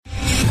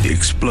The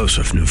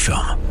explosive new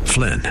film,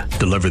 Flynn,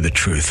 deliver the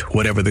truth,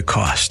 whatever the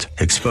cost,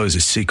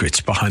 exposes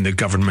secrets behind the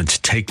government's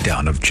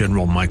takedown of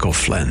General Michael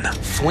Flynn.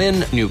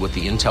 Flynn knew what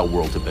the intel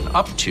world had been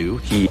up to.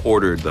 He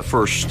ordered the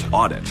first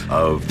audit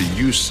of the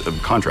use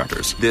of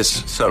contractors.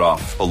 This set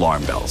off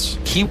alarm bells.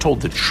 He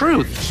told the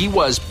truth. He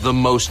was the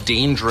most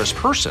dangerous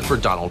person for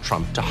Donald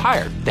Trump to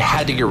hire. They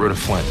had to get rid of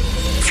Flynn.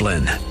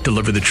 Flynn,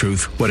 deliver the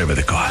truth, whatever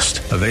the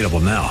cost. Available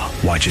now.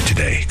 Watch it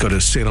today. Go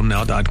to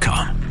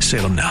salemnow.com.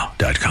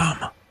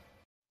 salemnow.com.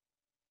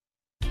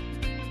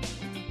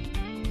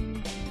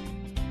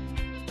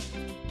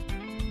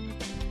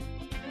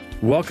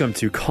 Welcome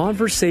to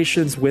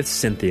Conversations with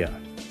Cynthia.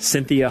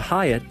 Cynthia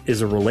Hyatt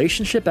is a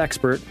relationship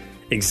expert,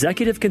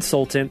 executive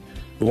consultant,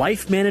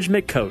 life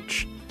management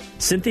coach.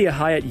 Cynthia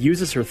Hyatt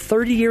uses her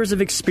 30 years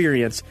of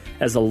experience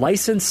as a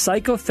licensed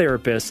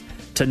psychotherapist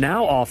to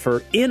now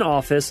offer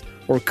in-office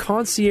or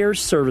concierge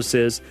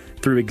services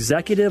through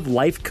executive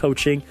life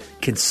coaching,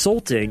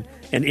 consulting,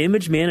 and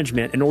image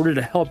management in order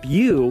to help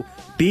you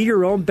be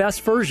your own best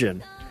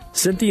version.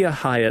 Cynthia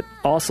Hyatt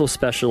also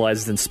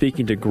specializes in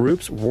speaking to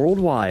groups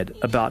worldwide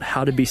about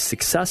how to be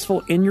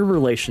successful in your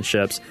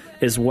relationships,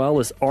 as well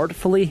as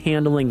artfully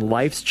handling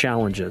life's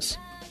challenges.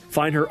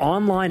 Find her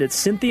online at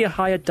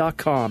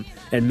CynthiaHyatt.com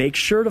and make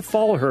sure to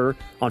follow her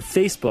on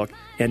Facebook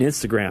and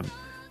Instagram.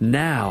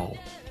 Now,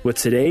 with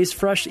today's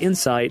fresh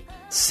insight,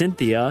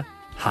 Cynthia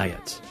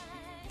Hyatt.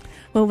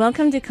 Well,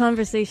 welcome to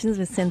Conversations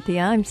with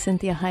Cynthia. I'm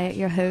Cynthia Hyatt,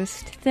 your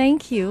host.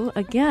 Thank you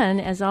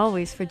again, as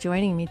always, for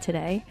joining me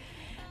today.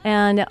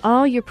 And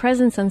all your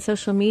presence on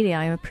social media.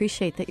 I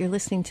appreciate that you're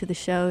listening to the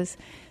shows,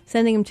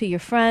 sending them to your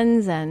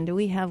friends, and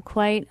we have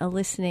quite a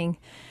listening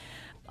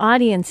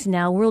audience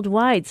now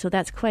worldwide, so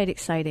that's quite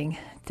exciting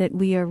that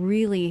we are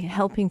really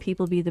helping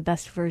people be the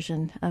best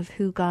version of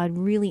who God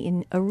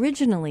really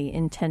originally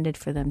intended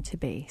for them to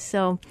be.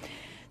 So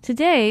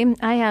today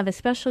I have a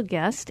special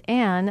guest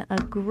and a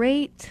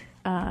great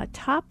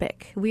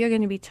topic. We are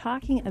going to be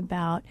talking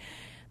about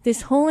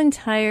this whole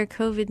entire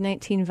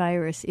COVID-19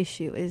 virus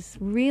issue is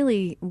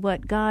really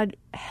what God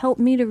helped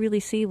me to really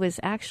see was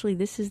actually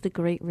this is the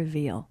great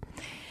reveal.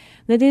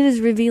 That it is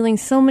revealing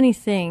so many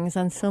things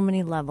on so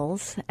many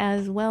levels,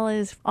 as well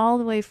as all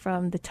the way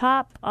from the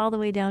top, all the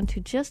way down to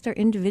just our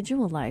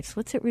individual lives.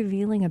 What's it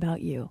revealing about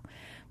you?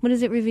 What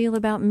does it reveal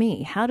about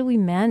me? How do we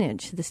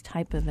manage this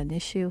type of an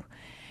issue,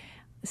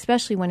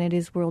 especially when it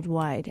is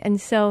worldwide?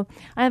 And so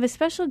I have a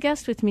special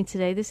guest with me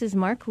today. This is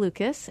Marc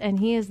Lucas, and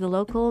he is the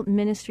local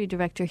ministry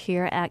director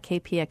here at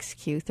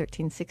KPXQ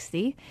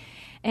 1360.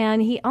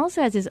 And he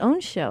also has his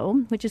own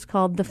show, which is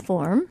called The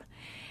Form.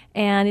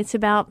 And it's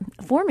about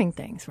forming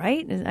things,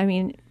 right? I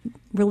mean,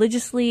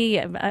 religiously,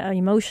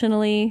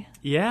 emotionally.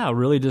 Yeah,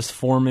 really just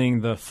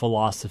forming the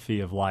philosophy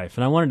of life.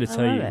 And I wanted to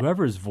tell you,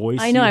 whoever's voice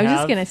I know, you I was have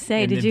just going to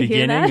say, did you in the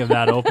hear beginning that? of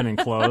that open and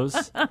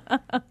close,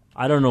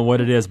 I don't know what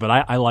it is, but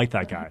I like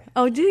that guy.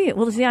 Oh, do you?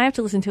 Well, see, I have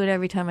to listen to it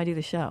every time I do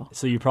the show.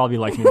 So you probably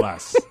like me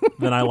less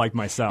than I like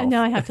myself.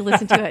 Now I have to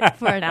listen to it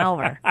for an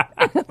hour.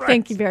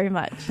 Thank you very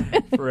much.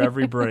 For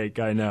every break,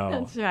 I know.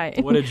 That's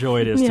right. What a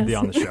joy it is to be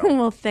on the show.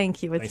 Well,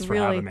 thank you. It's Thanks for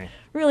having me.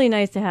 Really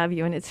nice to have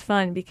you, and it's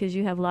fun because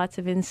you have lots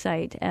of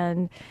insight,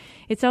 and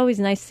it's always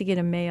nice to get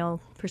a male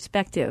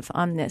perspective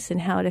on this and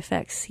how it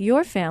affects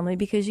your family,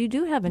 because you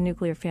do have a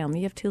nuclear family.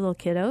 You have 2 little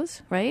kiddos,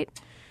 right?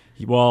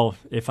 Well,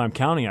 if I'm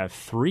counting, I have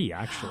 3,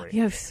 actually.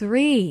 You have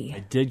 3. I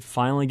did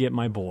finally get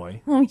my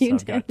boy. Oh, you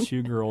I've got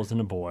 2 girls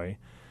and a boy.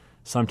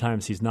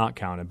 Sometimes he's not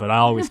counted, but I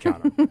always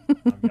count him.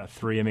 I've got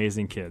 3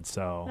 amazing kids,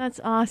 so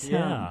That's awesome.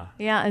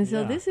 Yeah. And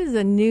so this is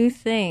a new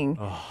thing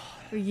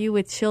for you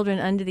with children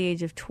under the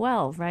age of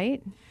 12,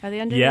 right? Are they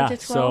under the age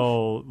of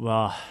 12?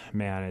 So,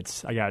 man,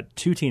 I got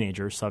 2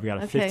 teenagers, so I've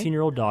got a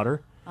 15-year-old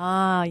daughter.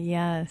 Ah,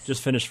 yes.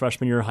 Just finished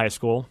freshman year of high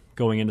school,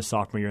 going into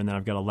sophomore year, and then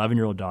I've got an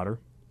 11-year-old daughter,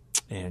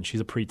 and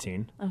she's a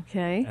preteen.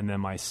 Okay. And then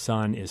my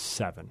son is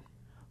 7.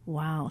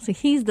 Wow. So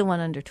he's the one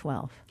under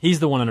 12. He's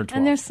the one under 12.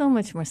 And they're so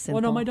much more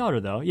simple. Well, no, my daughter,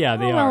 though. Yeah,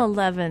 they well, are.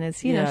 11 is,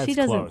 she it's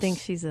doesn't close. think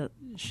she's a...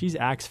 She's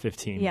acts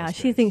 15. Yeah, most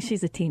she days. thinks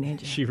she's a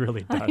teenager. She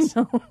really does.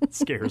 I know. It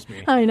scares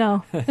me. I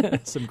know.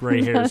 Some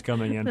gray hairs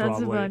coming in, That's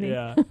probably. funny.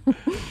 Yeah.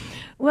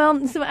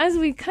 Well, so as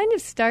we kind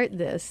of start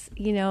this,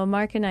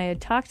 Marc and I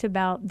had talked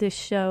about this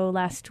show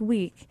last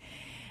week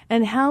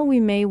and how we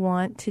may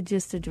want to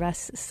just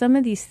address some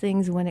of these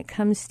things when it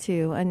comes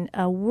to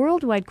a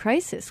worldwide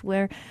crisis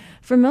where,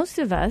 for most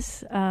of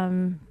us,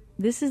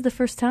 this is the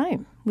first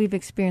time we've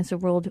experienced a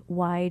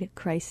worldwide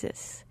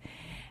crisis,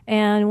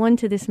 and one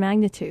to this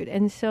magnitude.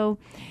 And so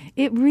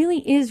it really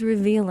is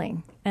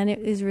revealing, and it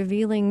is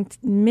revealing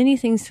many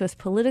things to us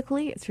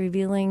politically. It's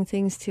revealing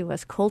things to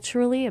us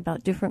culturally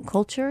about different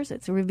cultures.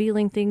 It's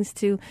revealing things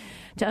to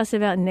us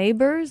about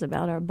neighbors,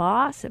 about our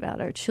boss,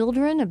 about our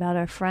children, about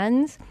our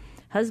friends,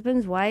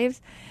 husbands,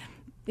 wives,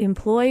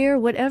 employer,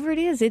 whatever it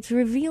is. It's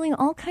revealing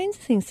all kinds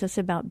of things to us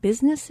about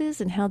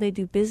businesses and how they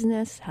do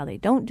business, how they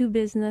don't do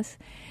business,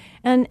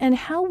 and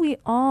how we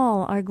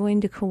all are going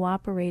to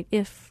cooperate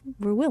if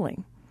we're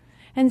willing.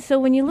 And so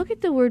when you look at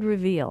the word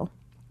reveal,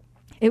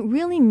 It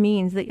really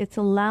means that it's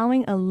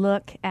allowing a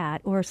look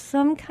at or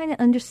some kind of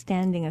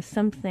understanding of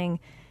something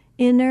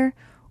inner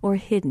or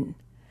hidden.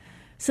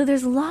 So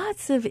there's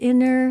lots of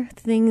inner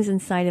things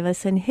inside of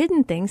us and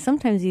hidden things,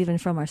 sometimes even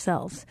from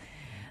ourselves,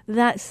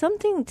 that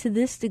something to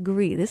this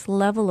degree, this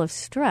level of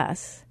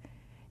stress,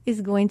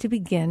 is going to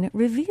begin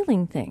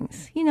revealing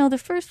things. You know, the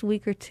first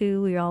week or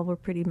two, we all were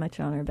pretty much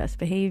on our best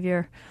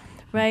behavior,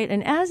 right?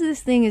 And as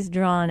this thing is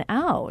drawn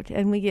out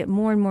and we get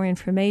more and more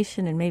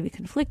information and maybe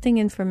conflicting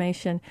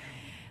information,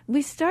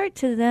 we start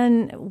to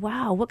then,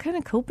 wow, what kind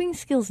of coping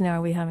skills now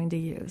are we having to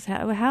use?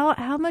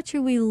 How much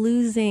are we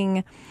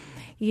losing,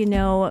 you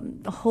know,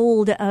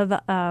 hold of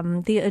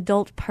the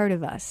adult part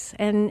of us?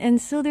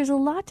 And so there's a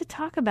lot to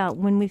talk about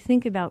when we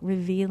think about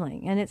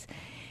revealing. And it's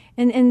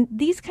and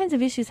these kinds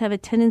of issues have a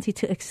tendency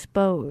to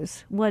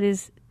expose what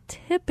is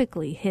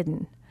typically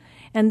hidden.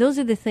 And those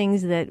are the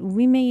things that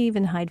we may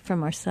even hide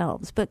from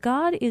ourselves. But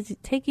God is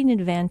taking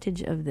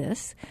advantage of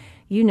this.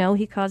 You know,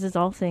 he causes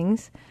all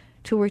things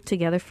to work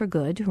together for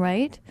good,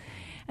 right?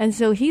 And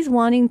so he's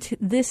wanting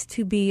this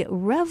to be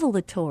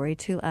revelatory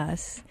to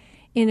us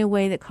in a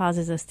way that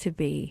causes us to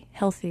be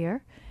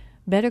healthier,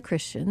 better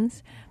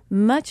Christians,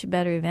 much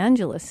better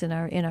evangelists in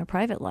our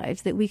private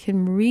lives, that we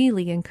can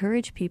really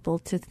encourage people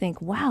to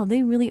think, wow,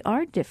 they really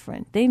are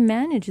different. They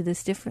manage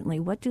this differently.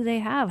 What do they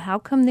have? How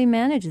come they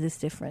manage this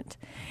different?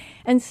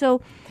 And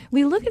so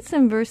we look at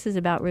some verses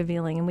about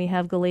revealing, and we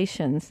have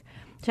Galatians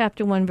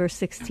chapter 1, verse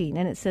 16,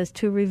 and it says,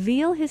 to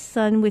reveal his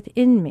Son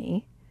within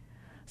me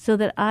so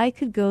that I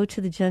could go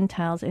to the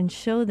Gentiles and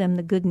show them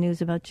the good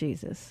news about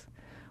Jesus.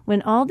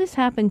 When all this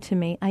happened to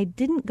me, I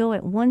didn't go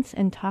at once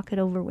and talk it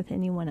over with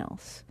anyone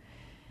else.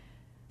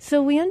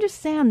 So we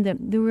understand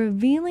that the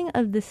revealing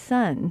of the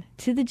Son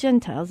to the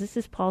Gentiles, this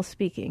is Paul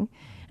speaking,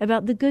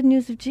 about the good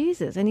news of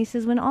Jesus. And he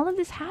says when all of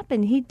this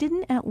happened, he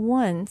didn't at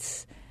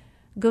once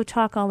go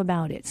talk all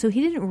about it. So he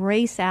didn't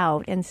race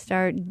out and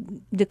start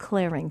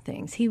declaring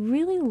things. He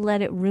really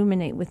let it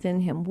ruminate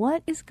within him.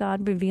 What is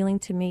God revealing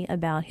to me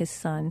about his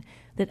Son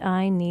that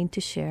I need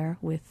to share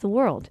with the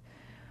world?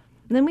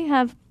 And then we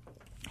have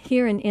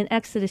here in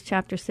Exodus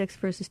chapter 6,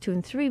 verses 2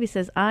 and 3, he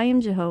says, I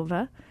am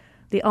Jehovah,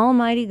 the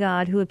Almighty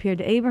God, who appeared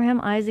to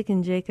Abraham, Isaac,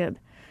 and Jacob,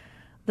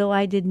 though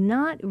I did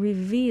not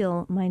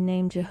reveal my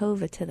name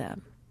Jehovah to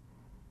them.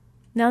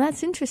 Now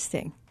that's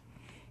interesting.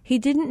 He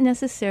didn't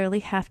necessarily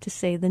have to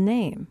say the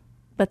name,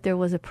 but there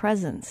was a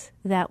presence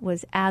that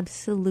was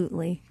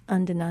absolutely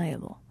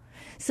undeniable.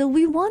 So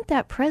we want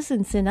that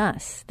presence in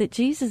us, that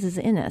Jesus is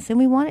in us, and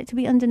we want it to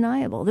be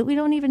undeniable, that we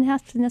don't even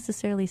have to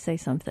necessarily say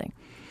something.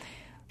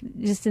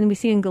 Just we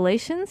see in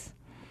Galatians,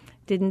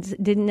 didn't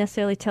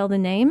necessarily tell the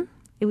name.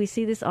 We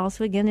see this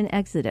also again in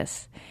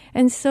Exodus.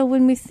 And so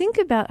when we think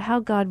about how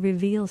God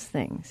reveals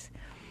things,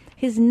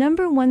 his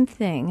number one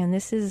thing, and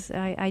this is,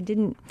 I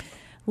didn't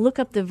look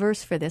up the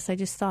verse for this, I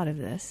just thought of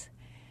this.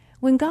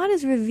 When God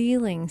is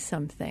revealing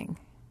something,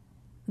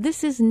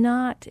 this is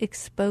not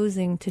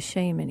exposing to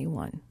shame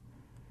anyone.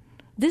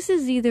 This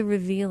is either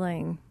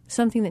revealing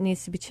something that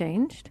needs to be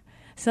changed,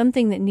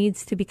 something that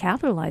needs to be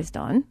capitalized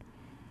on,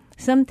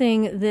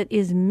 something that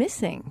is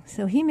missing.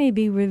 So he may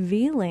be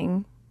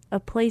revealing a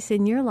place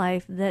in your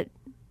life that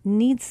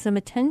needs some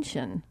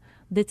attention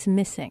that's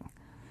missing.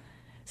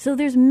 So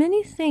there's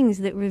many things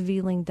that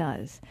revealing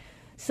does.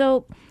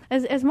 So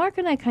as Mark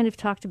and I kind of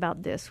talked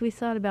about this, we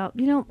thought about,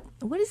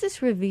 what is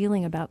this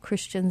revealing about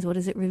Christians? What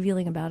is it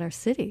revealing about our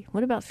city?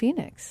 What about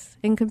Phoenix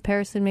in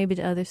comparison maybe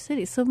to other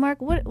cities? So Mark,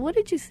 what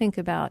did you think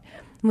about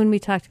when we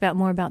talked about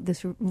more about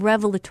this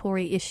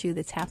revelatory issue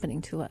that's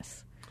happening to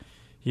us?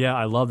 Yeah,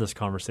 I love this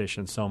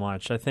conversation so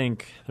much. I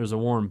think there's a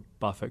Warren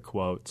Buffett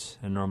quote,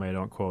 and normally I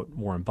don't quote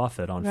Warren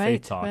Buffett on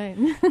Faith Talk, right.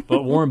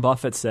 but Warren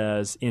Buffett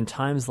says, in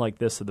times like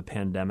this of the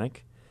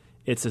pandemic,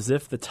 it's as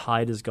if the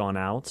tide has gone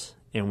out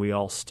and we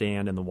all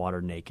stand in the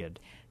water naked.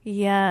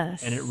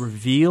 Yes. And it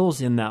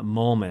reveals in that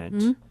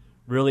moment,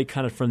 really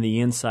kind of from the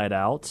inside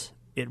out,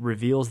 it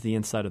reveals the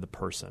inside of the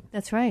person.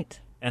 That's right.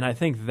 And I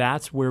think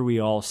that's where we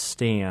all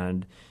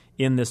stand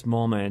in this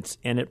moment,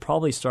 and it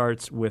probably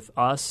starts with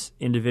us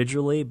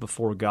individually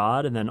before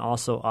God, and then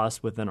also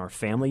us within our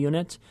family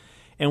unit.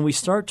 And we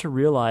start to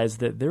realize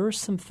that there are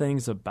some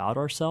things about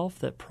ourselves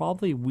that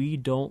probably we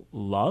don't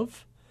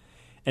love,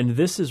 and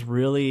this has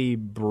really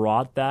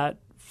brought that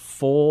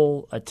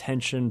full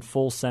attention,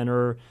 full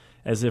center,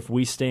 as if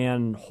we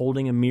stand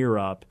holding a mirror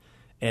up,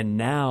 and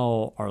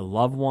now our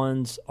loved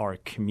ones, our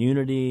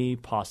community,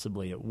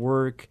 possibly at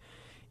work,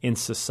 in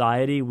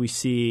society, we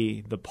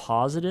see the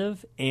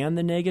positive and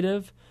the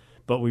negative,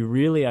 but we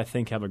really, I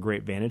think, have a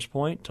great vantage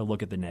point to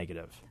look at the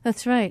negative.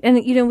 That's right. And,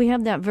 we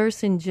have that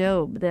verse in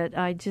Job that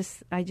I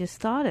just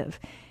thought of.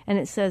 And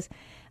it says,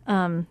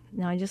 now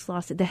I just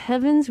lost it. The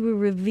heavens will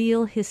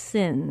reveal his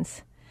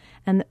sins,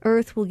 and the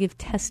earth will give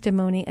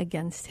testimony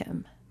against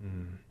him.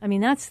 I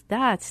mean,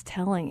 that's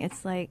telling.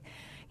 It's like,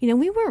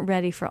 we weren't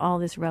ready for all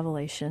this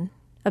revelation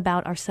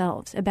about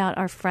ourselves, about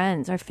our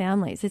friends, our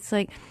families. It's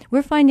like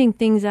we're finding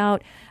things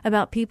out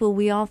about people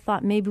we all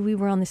thought maybe we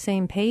were on the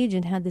same page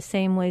and had the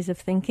same ways of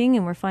thinking,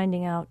 and we're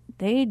finding out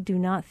they do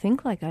not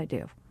think like I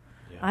do.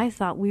 Yeah. I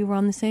thought we were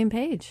on the same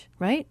page,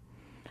 right?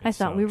 I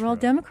thought we were all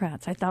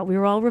Democrats. I thought we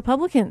were all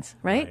Republicans,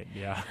 right?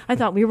 Yeah. I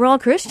thought we were all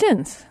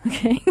Christians,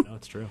 okay? No,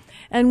 it's true.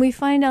 And we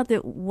find out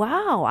that,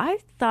 wow, I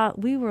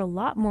thought we were a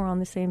lot more on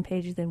the same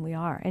page than we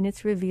are. And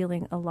it's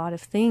revealing a lot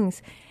of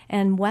things.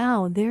 And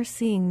wow, they're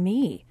seeing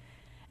me.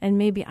 And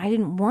maybe I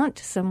didn't want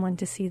someone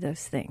to see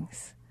those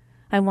things.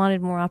 I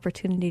wanted more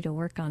opportunity to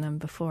work on them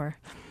before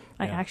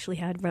I actually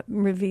had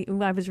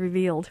I was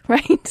revealed,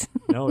 right?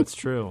 No, it's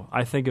true.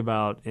 I think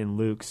about in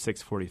Luke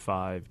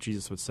 6:45,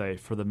 Jesus would say,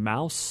 "For the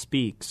mouth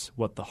speaks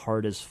what the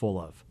heart is full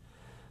of.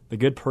 The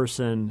good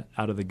person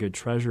out of the good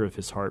treasure of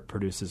his heart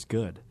produces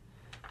good,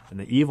 and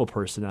the evil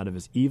person out of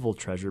his evil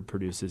treasure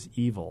produces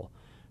evil.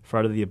 For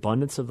out of the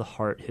abundance of the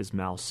heart his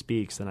mouth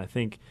speaks." And I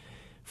think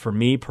for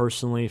me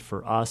personally,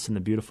 for us and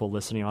the beautiful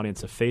listening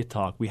audience of Faith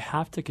Talk, we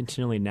have to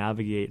continually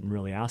navigate and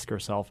really ask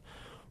ourselves,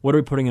 what are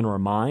we putting into our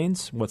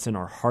minds? What's in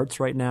our hearts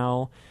right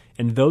now?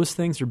 And those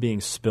things are being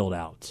spilled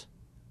out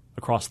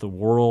across the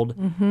world.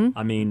 Mm-hmm.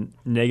 I mean,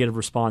 negative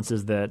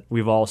responses that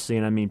we've all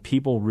seen. I mean,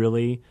 people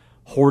really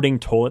hoarding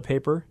toilet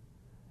paper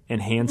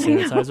and hand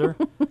sanitizer.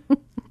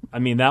 I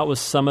mean, that was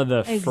some of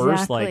the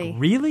first, like,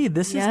 really?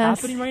 This is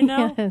happening right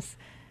now? Yes.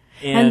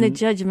 And the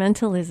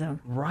judgmentalism.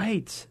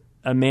 Right.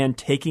 A man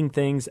taking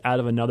things out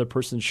of another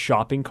person's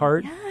shopping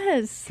cart.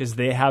 Yes. Because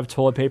they have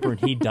toilet paper and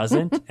he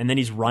doesn't. And then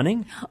he's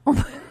running.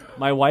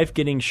 My wife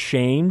getting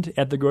shamed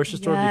at the grocery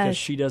store because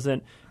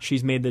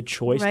she's made the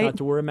choice not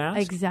to wear a mask.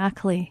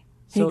 Exactly.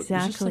 So it's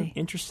just an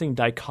interesting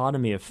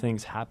dichotomy of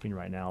things happening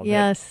right now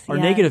that are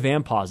negative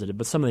and positive,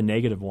 but some of the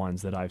negative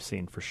ones that I've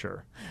seen for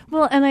sure.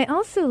 Well, and I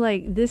also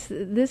like this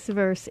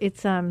verse.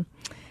 It's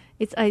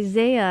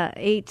Isaiah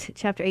 8,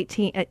 chapter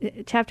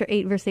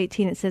 8, verse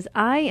 18. It says,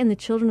 "I and the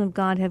children of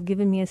God have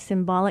given me a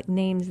symbolic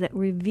names that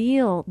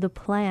reveal the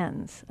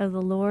plans of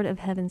the Lord of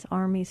heaven's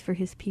armies for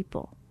his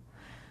people."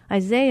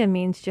 Isaiah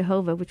means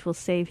Jehovah, which will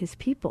save his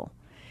people.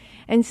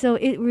 And so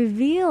it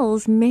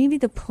reveals maybe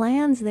the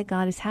plans that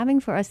God is having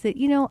for us that,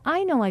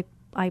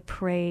 I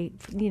pray,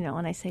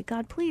 and I say,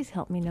 God, please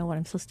help me know what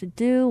I'm supposed to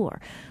do or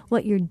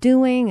what you're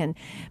doing. And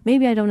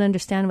maybe I don't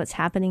understand what's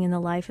happening in the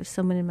life of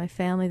someone in my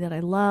family that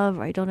I love,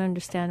 or I don't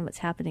understand what's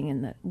happening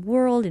in the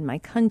world, in my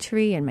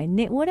country, and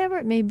whatever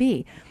it may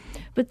be.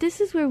 But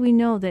this is where we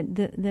know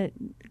that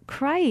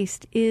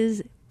Christ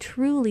is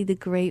truly the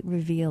great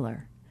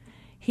revealer.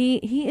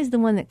 He is the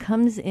one that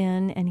comes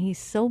in, and he's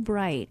so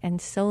bright and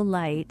so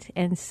light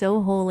and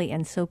so holy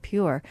and so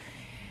pure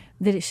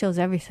that it shows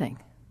everything.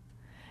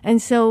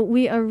 And so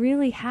we are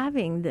really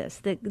having this,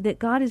 that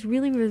God is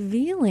really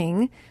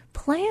revealing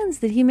plans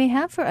that he may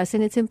have for us.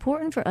 And it's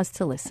important for us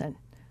to listen,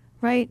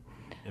 right?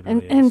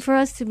 And for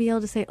us to be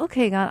able to say,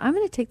 okay, God, I'm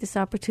going to take this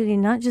opportunity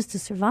not just to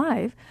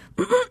survive,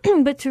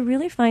 but to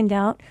really find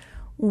out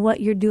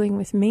what you're doing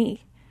with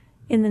me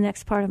in the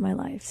next part of my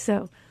life.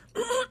 So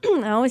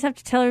I always have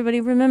to tell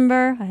everybody,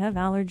 remember, I have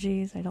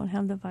allergies. I don't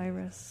have the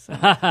virus. So.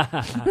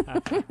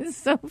 It's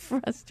so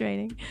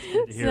frustrating.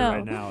 Here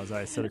right now as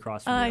I sit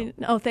across from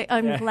you.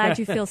 I'm glad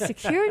you feel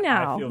secure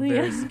now. I feel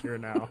very secure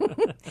now.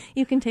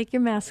 You can take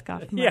your mask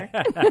off, Mark.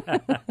 Yeah.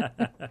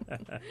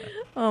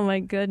 Oh, my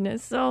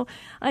goodness. So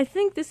I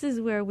think this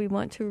is where we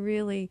want to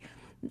really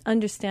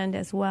understand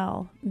as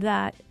well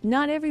that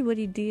not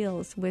everybody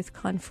deals with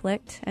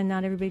conflict and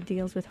not everybody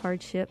deals with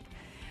hardship.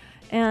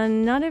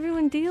 And not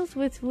everyone deals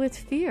with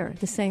fear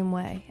the same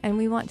way. And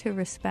we want to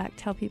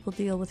respect how people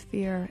deal with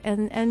fear.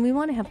 And we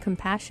want to have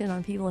compassion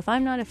on people. If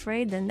I'm not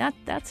afraid, then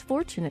that's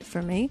fortunate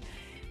for me.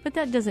 But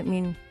that doesn't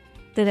mean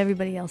that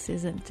everybody else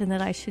isn't and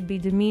that I should be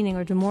demeaning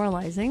or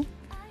demoralizing.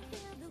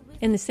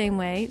 In the same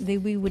way,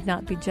 we would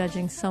not be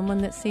judging someone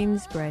that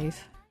seems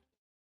brave.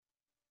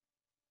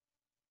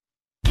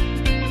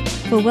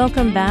 Well,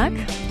 welcome back.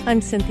 I'm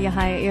Cynthia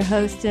Hyatt, your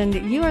host, and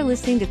you are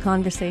listening to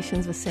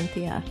Conversations with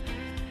Cynthia.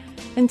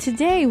 And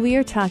today we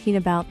are talking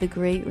about the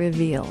great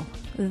reveal,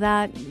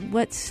 that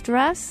what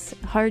stress,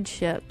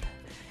 hardship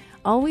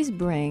always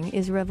bring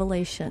is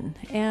revelation.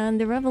 And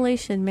the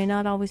revelation may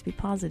not always be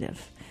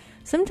positive.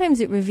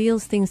 Sometimes it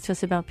reveals things to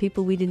us about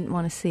people we didn't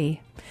want to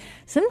see.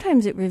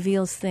 Sometimes it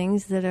reveals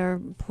things that are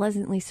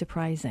pleasantly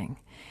surprising.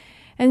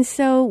 And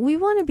so we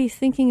want to be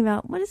thinking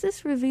about, what is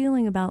this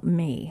revealing about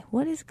me?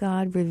 What is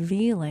God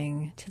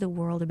revealing to the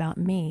world about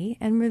me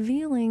and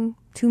revealing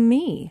to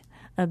me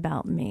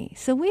about me?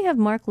 So we have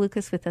Marc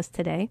Lucas with us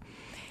today.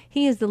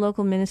 He is the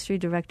local ministry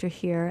director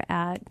here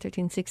at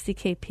 1360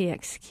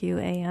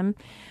 KPXQ AM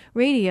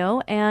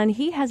radio, and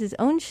he has his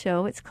own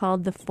show. It's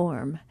called The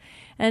Form,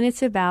 and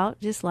it's about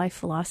just life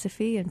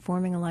philosophy and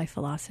forming a life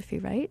philosophy,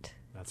 right?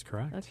 That's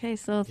correct. Okay,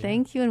 so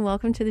thank you and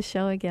welcome to the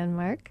show again,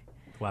 Marc.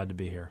 Glad to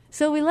be here.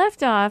 So we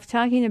left off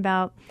talking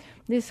about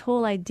this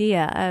whole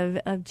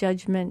idea of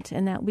judgment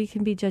and that we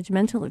can be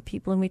judgmental of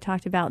people, and we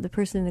talked about the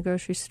person in the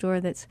grocery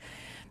store that's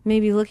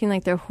maybe looking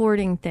like they're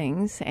hoarding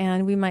things,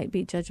 and we might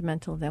be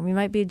judgmental of them. We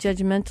might be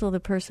judgmental of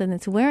the person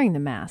that's wearing the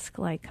mask,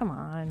 like, come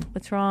on,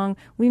 what's wrong?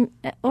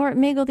 Or it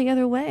may go the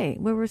other way,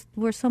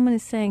 where someone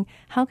is saying,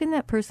 how can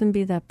that person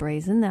be that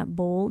brazen, that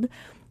bold,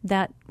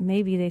 that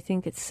maybe they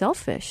think it's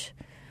selfish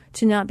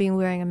to not being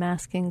wearing a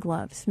mask and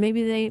gloves.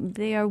 Maybe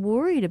they are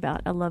worried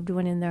about a loved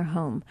one in their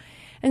home.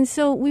 And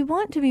so we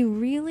want to be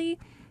really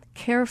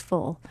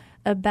careful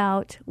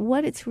about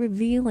what it's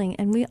revealing,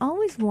 and we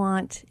always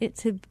want it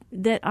to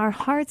that our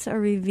hearts are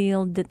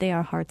revealed that they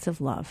are hearts of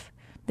love.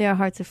 They are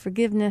hearts of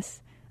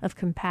forgiveness, of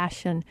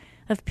compassion,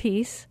 of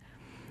peace,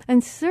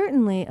 and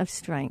certainly of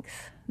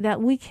strength,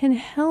 that we can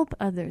help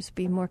others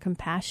be more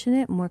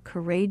compassionate, more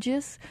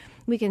courageous.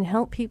 We can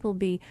help people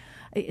be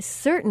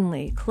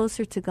certainly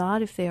closer to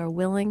God if they are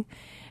willing.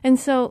 And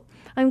so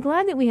I'm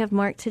glad that we have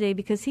Marc today,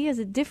 because he has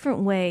a different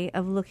way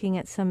of looking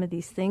at some of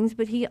these things,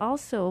 but he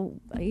also,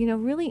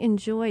 really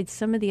enjoyed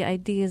some of the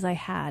ideas I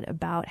had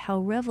about how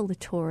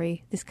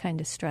revelatory this kind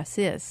of stress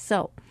is.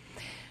 So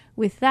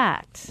with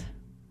that,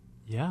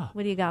 yeah.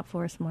 What do you got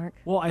for us, Marc?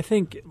 Well, I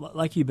think,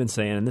 like you've been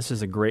saying, and this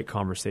is a great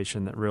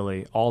conversation that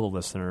really all the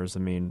listeners,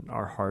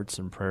 our hearts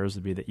and prayers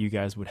would be that you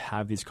guys would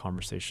have these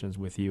conversations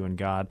with you and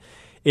God.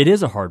 It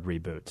is a hard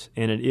reboot,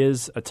 and it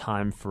is a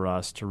time for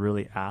us to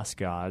really ask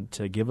God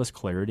to give us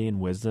clarity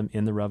and wisdom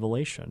in the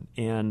revelation.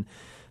 And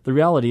the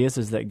reality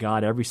is that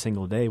God every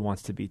single day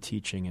wants to be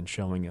teaching and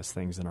showing us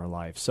things in our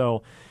life.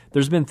 So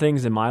there's been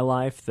things in my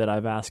life that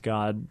I've asked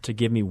God to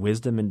give me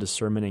wisdom and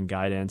discernment and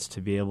guidance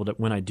to be able to,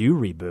 when I do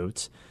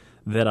reboot,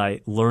 that I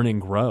learn and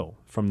grow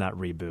from that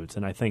reboot.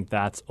 And I think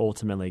that's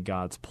ultimately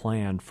God's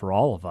plan for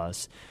all of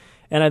us.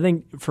 And I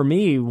think for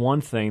me,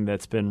 one thing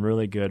that's been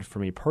really good for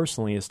me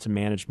personally is to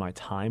manage my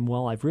time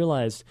well. I've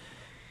realized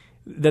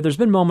that there's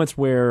been moments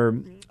where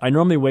I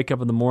normally wake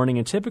up in the morning,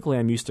 and typically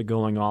I'm used to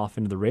going off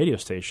into the radio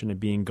station and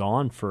being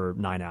gone for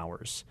 9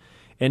 hours.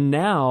 And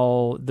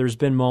now there's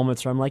been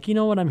moments where I'm like, you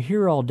know what, I'm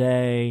here all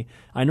day.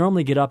 I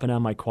normally get up and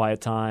have my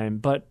quiet time,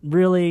 but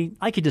really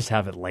I could just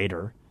have it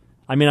later.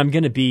 I'm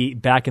going to be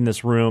back in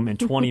this room in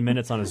 20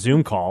 minutes on a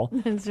Zoom call.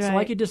 That's right. So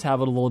I could just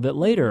have it a little bit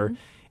later. Mm-hmm.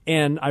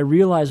 And I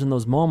realize in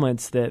those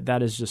moments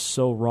that is just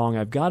so wrong.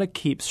 I've got to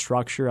keep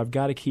structure. I've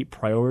got to keep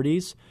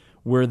priorities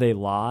where they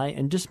lie,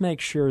 and just make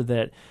sure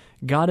that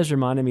God has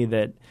reminded me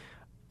that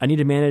I need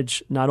to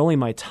manage not only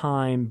my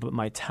time, but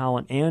my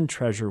talent and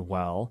treasure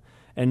well,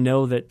 and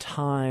know that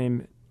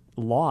time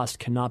lost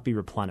cannot be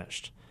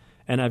replenished.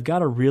 And I've got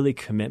to really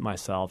commit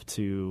myself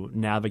to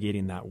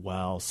navigating that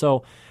well.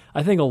 So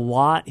I think a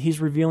lot he's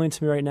revealing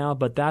to me right now,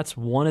 but that's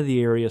one of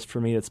the areas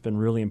for me that's been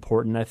really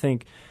important. I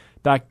think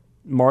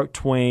Mark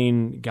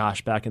Twain,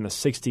 back in the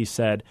 60s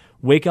said,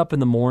 wake up in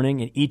the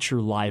morning and eat your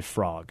live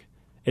frog.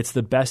 It's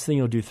the best thing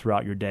you'll do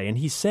throughout your day. And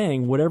he's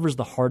saying whatever's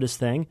the hardest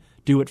thing,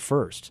 do it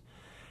first.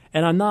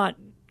 And I'm not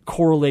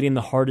correlating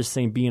the hardest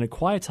thing being a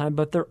quiet time,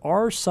 but there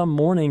are some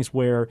mornings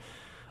where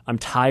I'm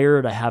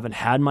tired, I haven't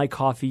had my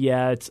coffee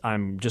yet,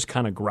 I'm just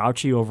kind of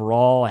grouchy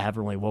overall, I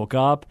haven't really woke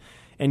up,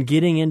 and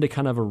getting into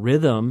kind of a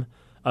rhythm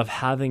of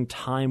having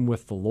time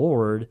with the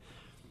Lord.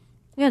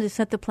 Yeah, to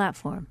set the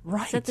platform.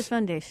 Right. Set the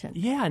foundation.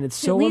 Yeah, and it's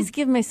so... so... At least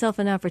give myself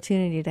an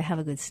opportunity to have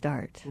a good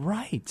start.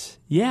 Right.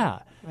 Yeah.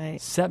 Right.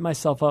 Set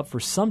myself up for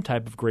some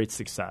type of great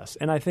success.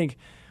 And I think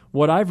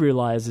what I've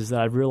realized is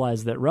that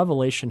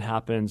revelation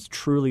happens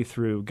truly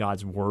through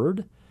God's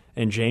Word.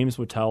 And James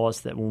would tell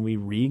us that when we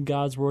read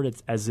God's Word,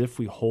 it's as if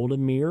we hold a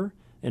mirror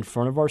in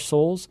front of our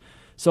souls.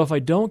 So if I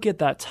don't get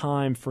that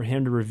time for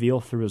Him to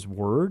reveal through His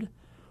Word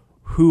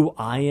who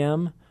I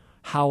am,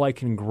 how I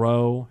can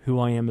grow, who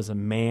I am as a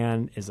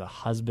man, as a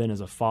husband, as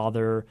a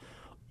father,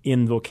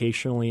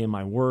 vocationally in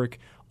my work,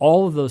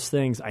 all of those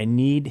things, I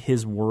need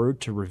His Word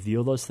to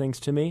reveal those things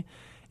to me.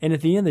 And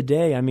at the end of the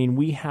day,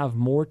 we have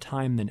more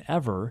time than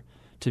ever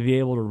to be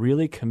able to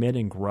really commit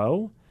and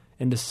grow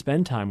and to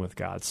spend time with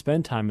God,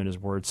 spend time in His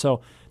Word.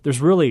 So there's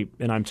really,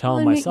 and I'm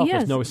telling myself,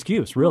 yes. There's no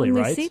excuse, really,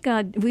 right?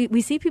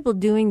 We see people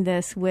doing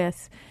this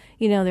with,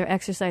 they're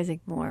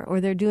exercising more,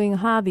 or they're doing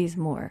hobbies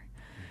more.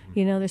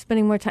 They're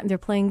spending more time. They're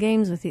playing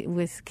games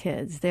with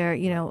kids. They're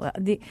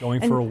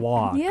going for a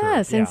walk.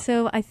 Yes, and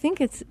so I think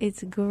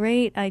it's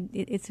great.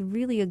 It's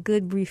really a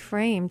good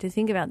reframe to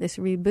think about this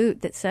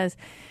reboot that says,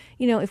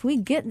 if we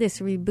get this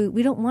reboot,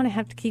 we don't want to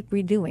have to keep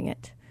redoing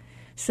it.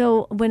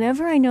 So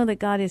whenever I know that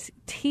God is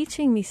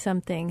teaching me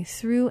something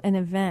through an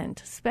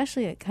event,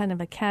 especially a kind of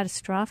a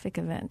catastrophic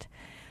event,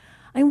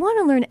 I want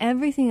to learn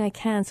everything I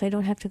can so I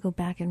don't have to go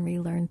back and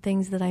relearn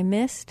things that I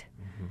missed.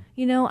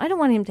 I don't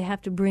want Him to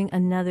have to bring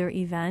another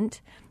event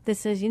that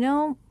says,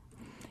 you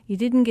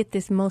didn't get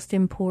this most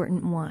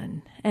important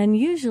one. And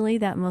usually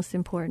that most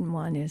important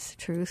one is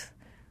truth,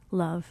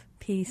 love,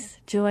 peace,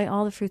 joy,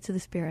 all the fruits of the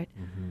Spirit.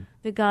 Mm-hmm.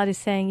 That God is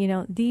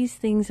saying, these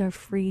things are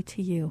free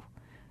to you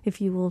if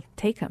you will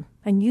take them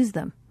and use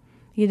them,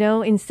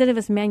 instead of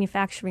us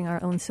manufacturing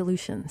our own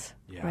solutions,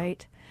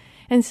 right?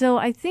 And so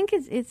I think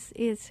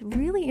it's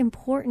really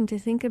important to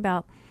think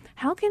about,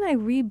 how can I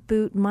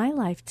reboot my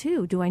life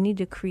too? Do I need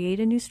to create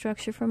a new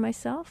structure for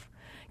myself?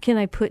 Can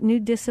I put new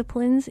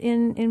disciplines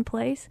in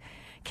place?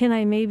 Can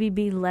I maybe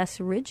be less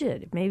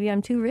rigid? Maybe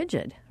I'm too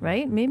rigid,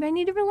 right? Maybe I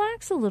need to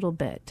relax a little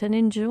bit and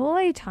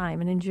enjoy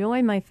time and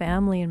enjoy my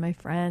family and my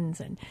friends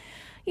and,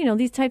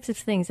 these types of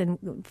things,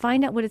 and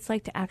find out what it's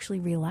like to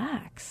actually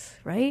relax,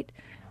 right?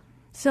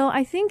 So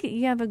I think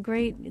you have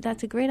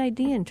that's a great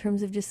idea in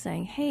terms of just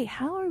saying, hey,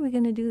 how are we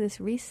going to do this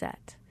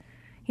reset?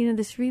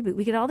 This reboot.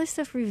 We get all this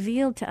stuff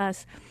revealed to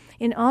us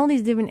in all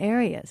these different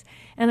areas.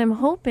 And I'm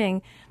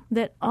hoping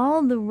that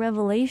all the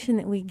revelation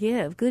that we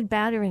give, good,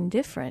 bad, or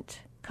indifferent,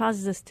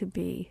 causes us to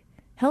be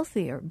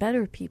healthier,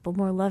 better people,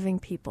 more loving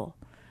people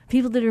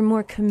that are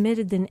more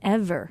committed than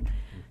ever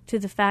to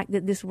the fact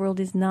that this world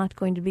is not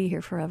going to be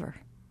here forever.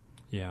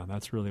 Yeah,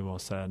 that's really well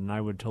said. And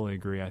I would totally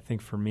agree. I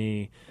think for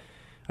me,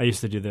 I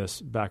used to do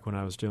this back when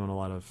I was doing a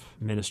lot of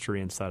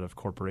ministry inside of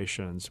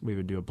corporations. We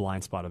would do a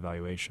blind spot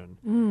evaluation.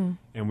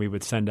 And we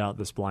would send out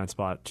this blind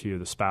spot to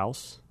the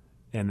spouse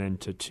and then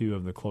to 2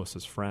 of the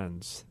closest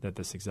friends that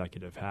this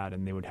executive had.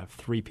 And they would have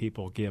 3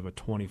 people give a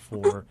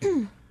 24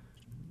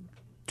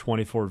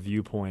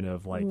 viewpoint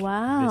of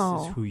wow.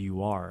 This is who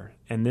you are.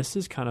 And this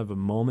is kind of a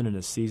moment in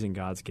a season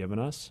God's given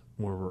us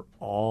where we're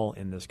all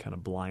in this kind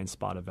of blind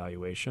spot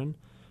evaluation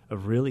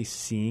of really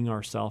seeing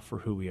ourselves for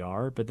who we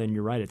are. But then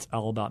you're right, it's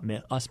all about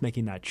us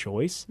making that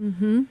choice.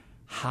 Mm-hmm.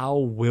 How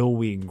will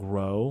we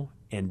grow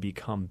and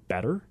become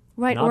better?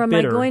 Right, Not or am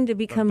bitter, I going to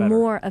become but better.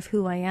 more of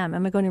who I am?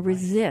 Am I going to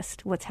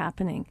resist what's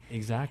happening?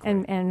 Exactly.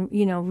 And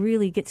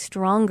really get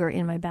stronger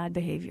in my bad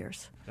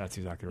behaviors. That's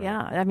exactly right.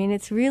 Yeah, I mean,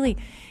 it's really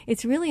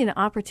an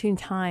opportune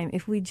time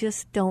if we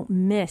just don't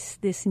miss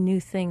this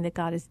new thing that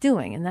God is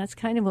doing. And that's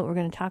kind of what we're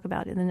going to talk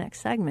about in the next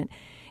segment,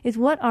 is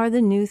what are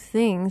the new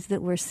things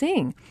that we're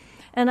seeing?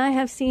 And I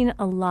have seen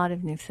a lot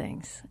of new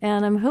things.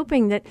 And I'm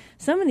hoping that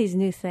some of these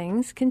new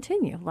things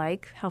continue,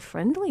 like how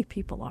friendly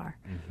people are.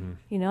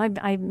 Mm-hmm.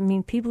 I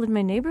mean, people in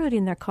my neighborhood,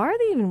 in their car,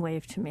 they even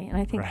wave to me. And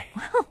I think,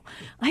 wow,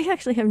 I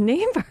actually have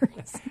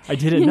neighbors. I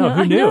didn't know.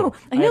 Who knew?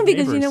 I know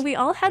because, neighbors. We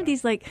all had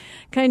these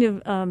kind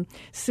of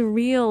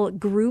surreal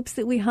groups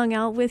that we hung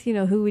out with,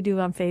 who we do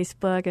on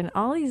Facebook and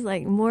all these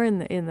more in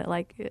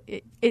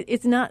the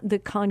it's not the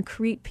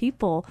concrete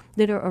people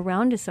that are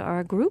around us are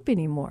our group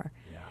anymore.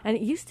 And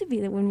it used to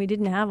be that when we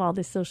didn't have all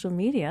this social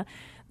media,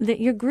 that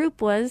your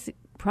group was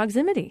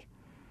proximity.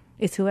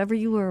 It's whoever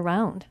you were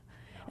around.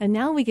 And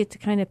now we get to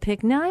kind of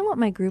pick, now I want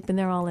my group, and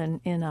they're all in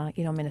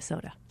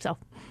Minnesota. So,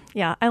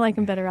 yeah, I like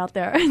them better out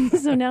there.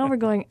 So now we're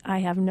going, I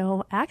have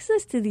no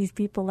access to these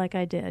people like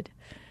I did.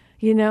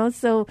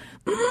 So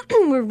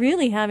we're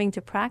really having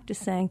to practice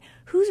saying,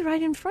 who's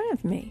right in front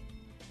of me,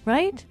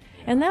 right?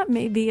 And that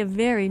may be a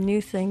very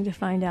new thing to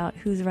find out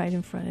who's right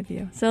in front of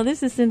you. So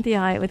this is Cynthia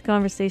Hyatt with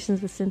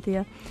Conversations with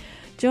Cynthia.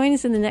 Join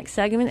us in the next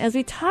segment as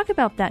we talk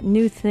about that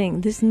new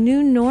thing, this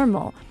new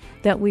normal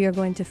that we are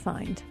going to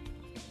find.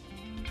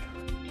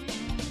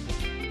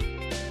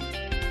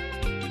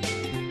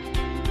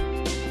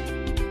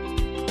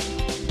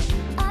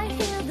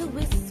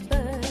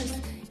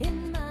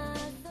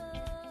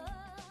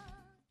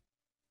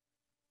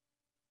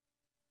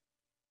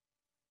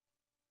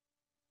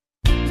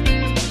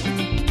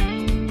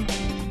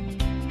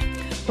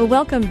 Well,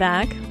 welcome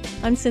back.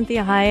 I'm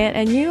Cynthia Hyatt,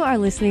 and you are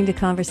listening to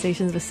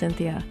Conversations with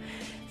Cynthia.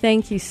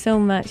 Thank you so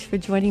much for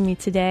joining me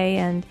today,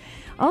 and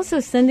also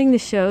sending the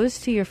shows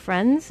to your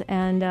friends.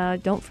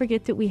 And don't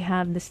forget that we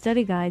have the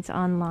study guides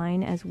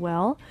online as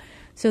well,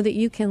 so that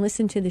you can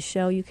listen to the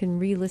show, you can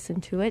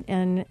re-listen to it,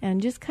 and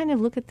just kind of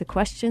look at the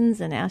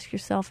questions and ask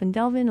yourself and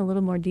delve in a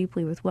little more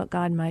deeply with what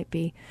God might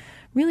be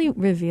really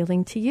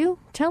revealing to you,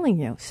 telling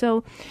you.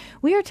 So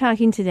we are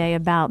talking today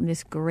about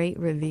this great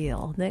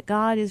reveal, that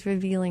God is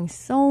revealing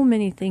so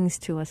many things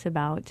to us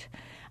about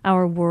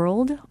our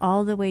world,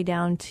 all the way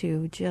down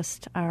to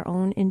just our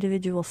own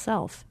individual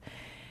self.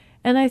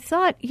 And I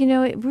thought,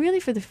 it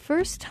really, for the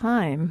first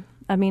time,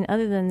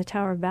 other than the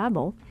Tower of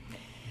Babel,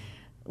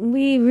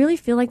 we really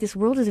feel like this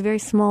world is a very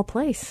small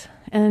place.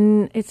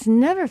 And it's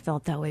never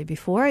felt that way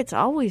before. It's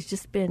always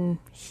just been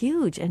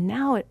huge. And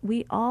now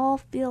we all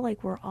feel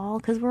like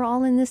because we're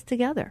all in this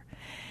together.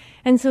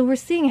 And so we're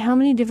seeing how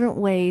many different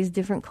ways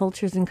different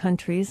cultures and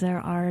countries there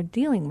are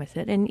dealing with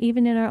it. And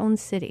even in our own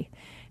city,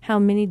 how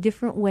many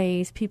different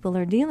ways people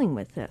are dealing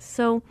with this.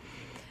 So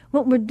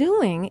what we're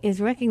doing is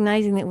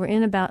recognizing that we're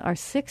in about our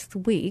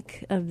 6th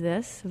week of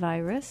this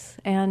virus.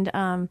 And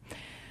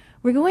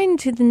we're going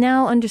to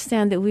now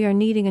understand that we are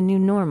needing a new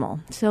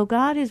normal. So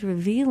God is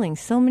revealing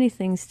so many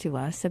things to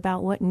us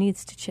about what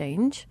needs to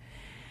change,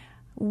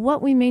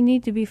 what we may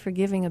need to be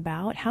forgiving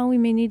about, how we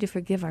may need to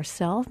forgive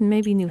ourselves,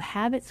 maybe new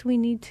habits we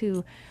need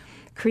to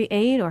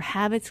create or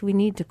habits we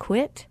need to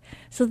quit.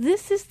 So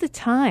this is the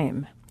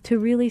time to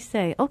really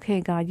say,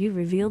 okay, God, you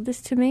revealed this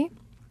to me.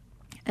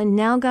 And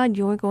now, God,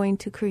 you're going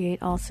to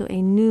create also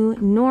a new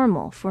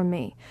normal for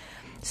me.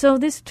 So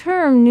this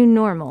term, new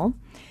normal,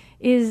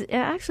 is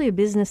actually a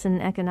business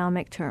and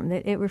economic term.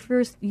 That it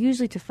refers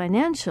usually to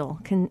financial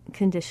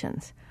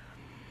conditions.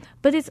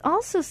 But it's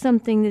also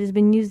something that has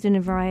been used in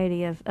a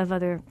variety of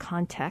other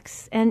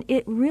contexts. And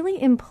it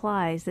really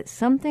implies that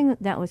something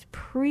that was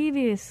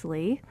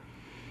previously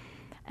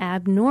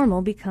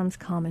abnormal becomes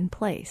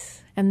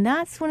commonplace. And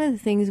that's one of the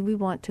things we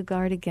want to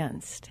guard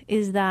against,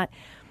 is that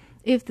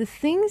if the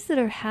things that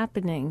are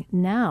happening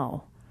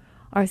now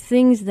are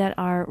things that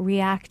are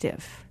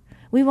reactive,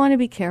 we want to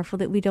be careful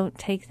that we don't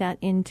take that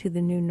into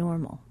the new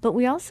normal. But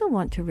we also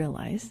want to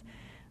realize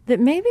that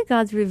maybe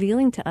God's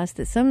revealing to us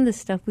that some of the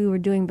stuff we were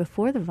doing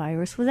before the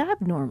virus was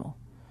abnormal.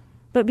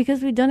 But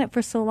because we'd done it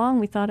for so long,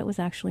 we thought it was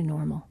actually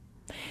normal.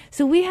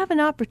 So we have an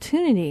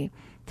opportunity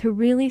to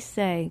really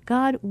say,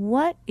 God,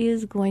 what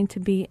is going to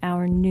be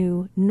our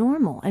new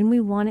normal? And we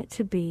want it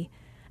to be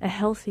a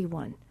healthy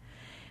one.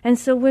 And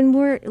so when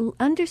we're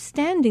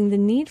understanding the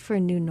need for a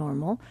new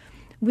normal,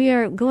 we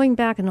are going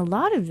back, and a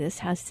lot of this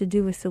has to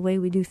do with the way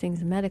we do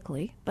things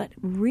medically, but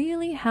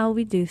really how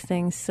we do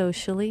things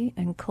socially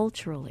and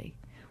culturally.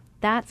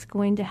 That's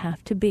going to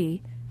have to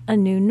be a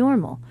new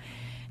normal.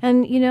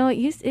 And, you know,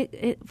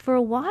 for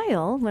a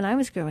while, when I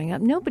was growing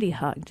up, nobody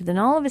hugged. Then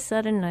all of a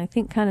sudden, I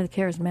think kind of the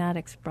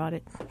charismatics brought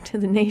it to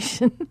the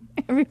nation.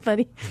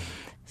 Everybody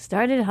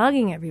started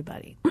hugging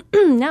everybody.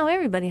 Now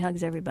everybody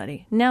hugs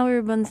everybody. Now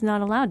everyone's not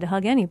allowed to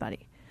hug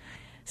anybody.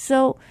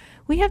 So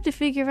we have to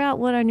figure out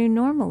what our new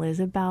normal is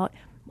about.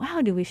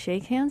 Wow, do we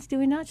shake hands? Do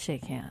we not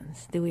shake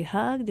hands? Do we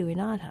hug? Do we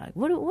not hug?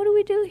 What do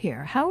we do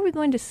here? How are we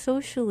going to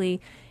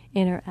socially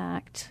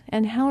interact?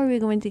 And how are we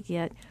going to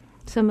get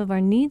some of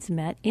our needs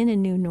met in a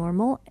new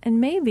normal?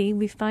 And maybe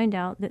we find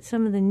out that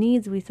some of the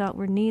needs we thought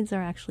were needs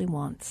are actually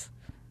wants,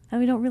 and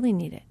we don't really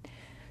need it.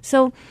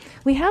 So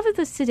we have with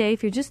us today,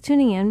 if you're just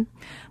tuning in,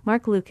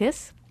 Marc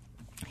Lucas.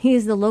 He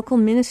is the local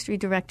ministry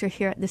director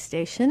here at the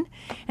station,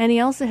 and he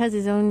also has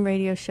his own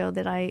radio show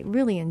that I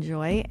really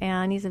enjoy,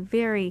 and he's a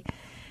very,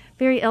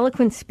 very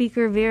eloquent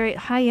speaker, very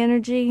high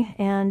energy,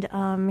 and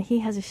he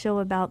has a show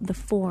about the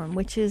form,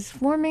 which is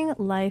forming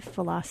life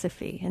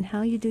philosophy and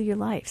how you do your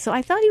life. So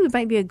I thought he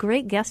might be a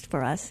great guest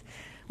for us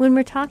when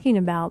we're talking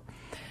about,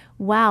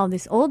 wow,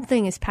 this old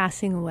thing is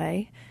passing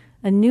away,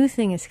 a new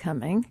thing is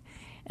coming,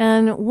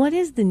 and what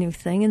is the new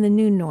thing and the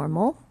new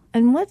normal,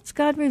 and what's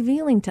God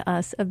revealing to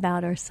us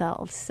about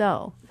ourselves?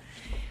 So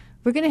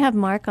we're going to have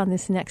Marc on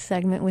this next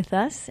segment with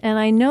us, and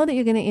I know that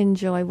you're going to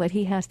enjoy what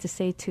he has to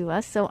say to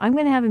us. So I'm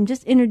going to have him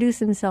just introduce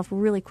himself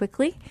really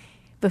quickly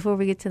before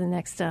we get to the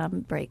next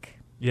break.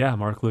 Yeah,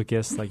 Marc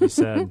Lucas, like you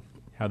said,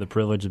 have the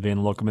privilege of being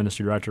the local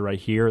ministry director right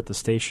here at the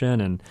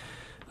station, and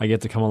I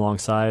get to come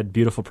alongside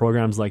beautiful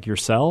programs like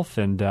yourself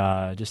and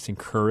just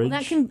encourage.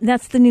 Well,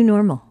 that's the new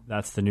normal.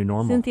 That's the new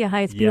normal. Cynthia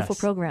Hyatt's beautiful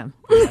program.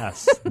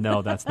 Yes.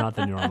 No, that's not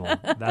the normal.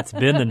 That's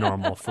been the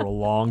normal for a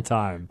long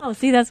time. Oh,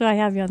 see, that's why I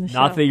have you on the show.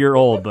 Not that you're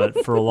old,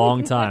 but for a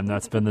long time,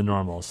 that's been the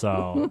normal.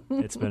 So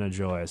it's been a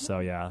joy. So,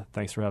 yeah,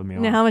 thanks for having me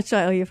on. Now, how much do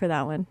I owe you for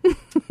that one?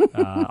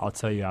 I'll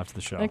tell you after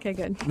the show. Okay,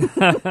 good.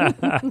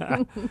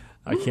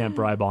 I can't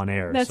bribe on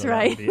air. That's so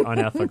right. That would be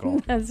unethical.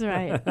 That's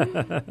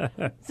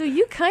right. So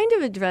you kind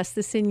of address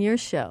this in your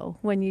show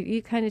when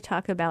you kind of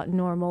talk about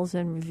normals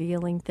and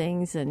revealing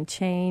things and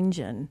change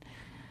and...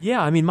 Yeah,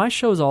 I mean, my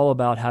show is all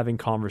about having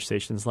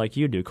conversations like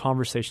you do,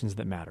 conversations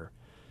that matter.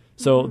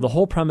 So the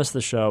whole premise of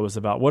the show is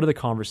about what are the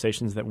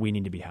conversations that we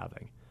need to be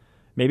having.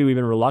 Maybe we've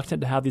been reluctant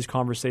to have these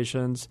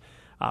conversations.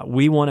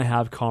 We want to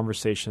have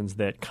conversations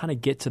that kind of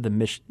get to the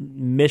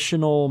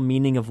missional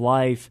meaning of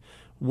life.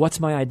 What's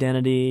my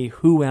identity?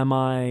 Who am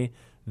I?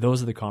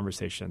 Those are the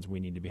conversations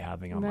we need to be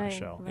having on my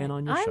show and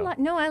on your show.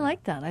 I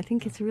like that. I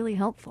think it's really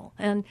helpful.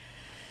 And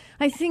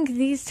I think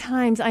these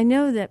times, I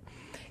know that,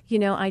 you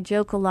know, I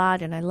joke a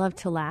lot and I love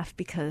to laugh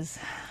because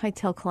I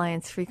tell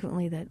clients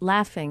frequently that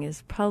laughing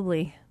is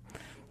probably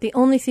the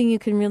only thing you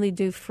can really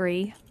do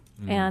free,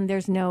 and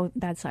there's no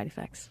bad side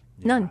effects.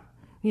 Yeah. None.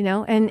 You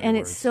know, and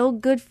it's so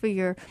good for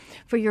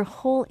your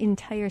whole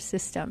entire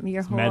system.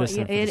 Your whole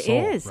medicine for the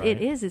soul, right?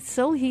 It is. It's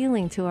so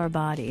healing to our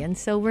body. And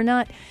so we're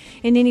not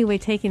in any way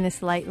taking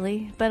this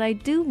lightly, but I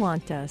do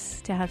want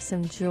us to have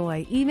some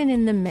joy, even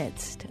in the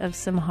midst of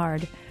some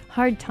hard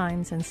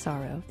times and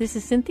sorrow. This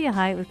is Cynthia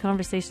Hyatt with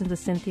Conversations with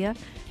Cynthia.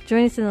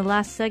 Join us in the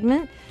last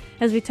segment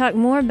as we talk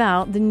more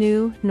about the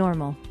new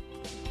normal.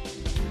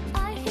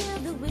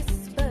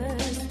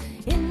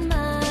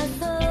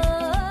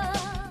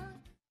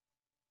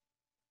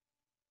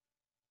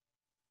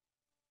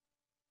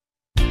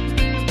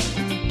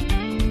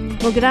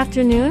 Well, good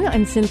afternoon.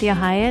 I'm Cynthia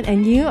Hyatt,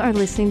 and you are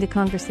listening to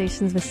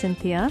Conversations with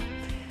Cynthia.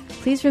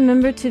 Please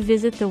remember to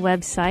visit the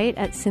website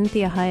at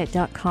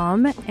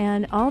cynthiahyatt.com,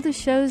 and all the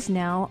shows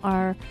now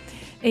are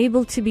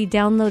able to be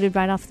downloaded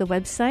right off the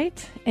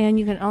website, and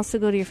you can also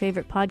go to your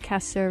favorite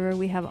podcast server.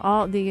 We have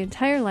the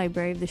entire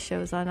library of the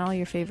shows on all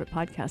your favorite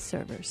podcast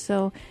servers.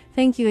 So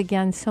thank you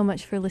again so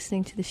much for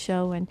listening to the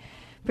show and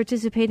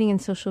participating in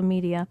social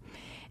media.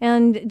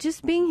 And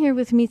just being here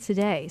with me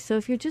today. So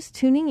if you're just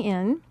tuning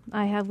in,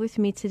 I have with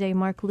me today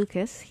Marc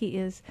Lucas. He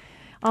is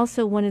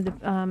also one of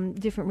the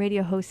different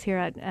radio hosts here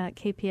at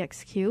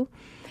KPXQ.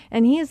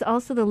 And he is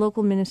also the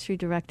local ministry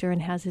director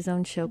and has his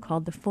own show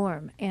called The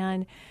Forum.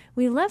 And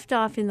we left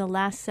off in the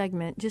last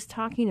segment just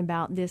talking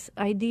about this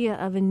idea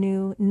of a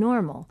new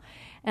normal.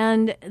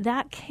 And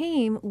that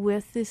came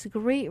with this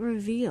great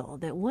reveal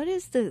that what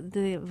is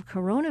the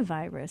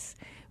coronavirus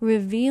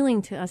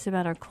revealing to us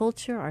about our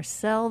culture,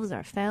 ourselves,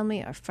 our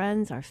family, our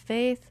friends, our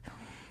faith,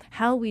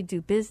 how we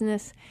do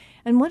business.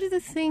 And what are the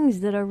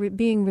things that are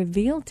being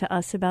revealed to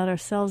us about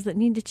ourselves that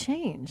need to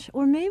change?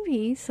 Or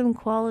maybe some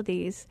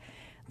qualities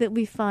that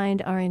we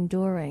find are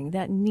enduring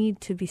that need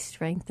to be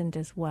strengthened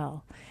as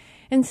well.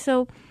 And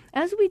so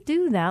as we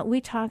do that,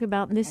 we talk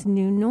about this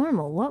new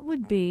normal. What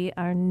would be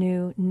our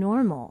new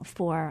normal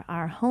for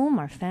our home,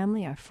 our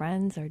family, our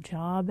friends, our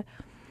job,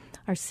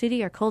 our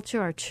city, our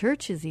culture, our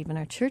churches even?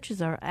 Our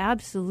churches are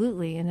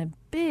absolutely in a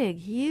big,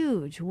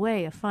 huge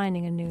way of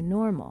finding a new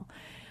normal.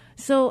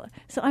 So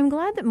I'm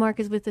glad that Marc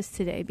is with us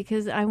today,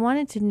 because I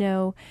wanted to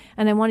know,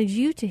 and I wanted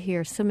you to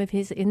hear some of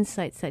his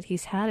insights that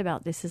he's had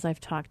about this as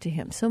I've talked to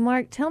him. So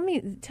Marc, tell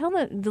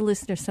the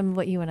listener some of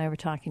what you and I were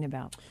talking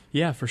about.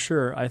 Yeah, for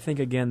sure. I think,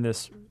 again,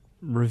 this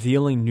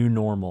revealing new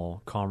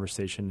normal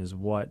conversation is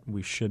what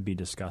we should be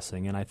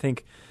discussing. And I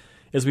think,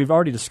 as we've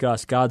already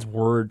discussed, God's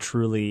Word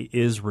truly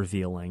is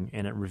revealing,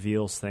 and it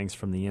reveals things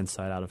from the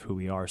inside out of who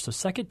we are. So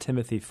 2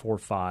 Timothy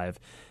 4:5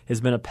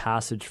 has been a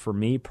passage for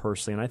me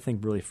personally, and I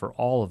think really for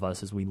all of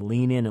us as we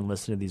lean in and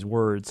listen to these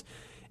words,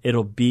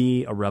 it'll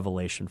be a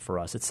revelation for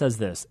us. It says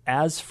this: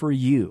 "As for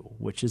you,"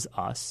 which is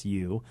us,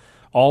 you,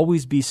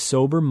 "always be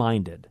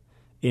sober-minded,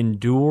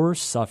 endure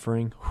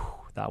suffering,"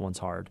 that one's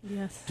hard,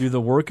 yes, "do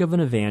the work of an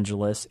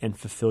evangelist, and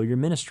fulfill your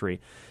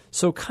ministry."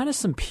 So kind of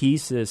some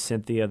pieces,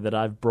 Cynthia, that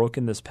I've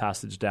broken this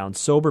passage down.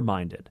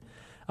 Sober-minded.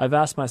 I've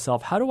asked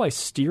myself, how do I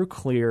steer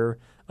clear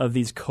of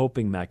these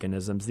coping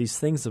mechanisms, these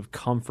things of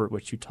comfort,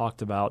 which you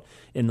talked about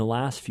in the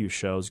last few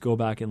shows? Go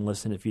back and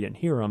listen if you didn't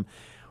hear them.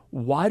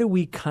 Why do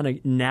we kind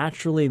of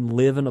naturally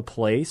live in a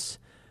place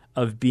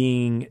of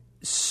being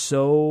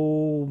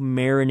so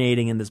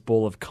marinating in this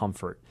bowl of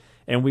comfort?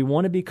 And we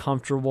want to be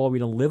comfortable. We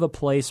don't live a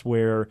place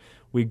where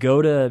we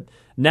go to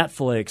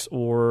Netflix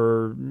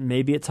or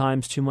maybe at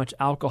times too much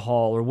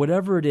alcohol or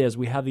whatever it is.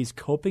 We have these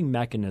coping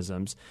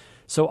mechanisms.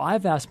 So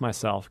I've asked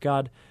myself,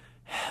 God,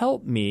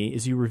 help me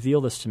as you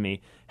reveal this to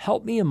me.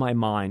 Help me in my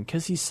mind,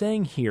 because he's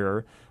saying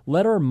here,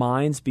 let our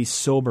minds be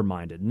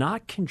sober-minded,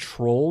 not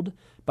controlled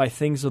by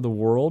things of the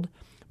world,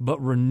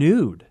 but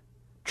renewed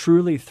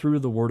truly through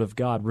the Word of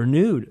God,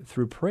 renewed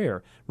through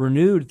prayer,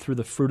 renewed through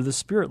the fruit of the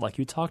Spirit like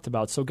you talked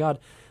about. So God,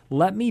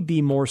 let me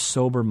be more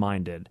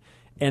sober-minded.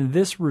 And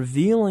this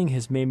revealing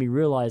has made me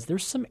realize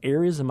there's some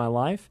areas in my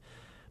life.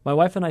 My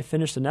wife and I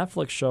finished a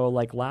Netflix show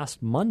like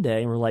last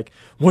Monday, and we're like,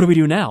 what do we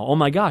do now? Oh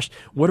my gosh,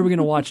 what are we going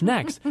to watch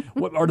next?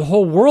 The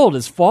whole world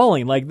is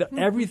falling.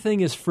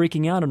 Everything is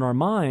freaking out in our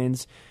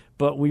minds.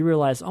 But we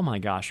realize, oh my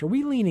gosh, are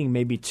we leaning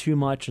maybe too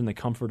much in the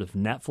comfort of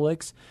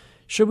Netflix?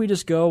 Should we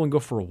just go and go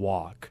for a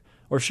walk?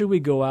 Or should we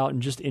go out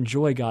and just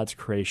enjoy God's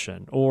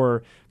creation?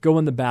 Or go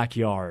in the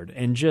backyard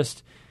and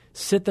just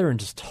sit there and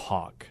just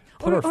talk?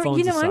 Put our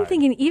phones aside. I'm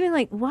thinking even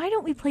why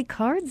don't we play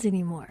cards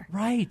anymore?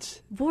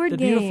 Right. Board games.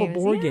 The beautiful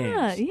board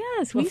games.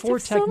 Yes. Before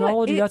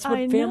technology, that's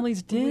what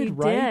families did,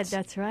 right? We did,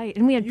 that's right.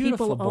 And we had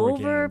beautiful people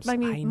over.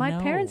 Games. My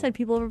parents had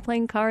people over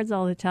playing cards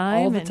all the time.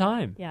 All the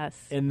time. Yes.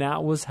 And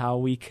that was how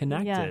we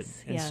connected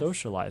and yes.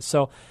 socialized.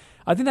 So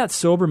I think that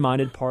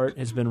sober-minded part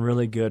has been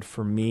really good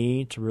for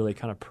me to really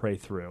kind of pray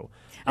through.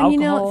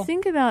 And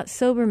think about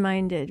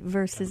sober-minded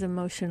versus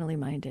emotionally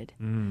minded.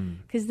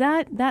 Because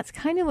that's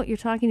kind of what you're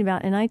talking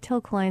about. And I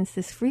tell clients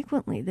this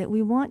frequently, that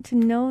we want to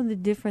know the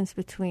difference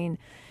between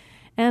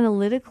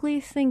analytically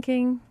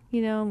thinking,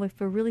 if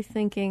we're really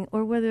thinking,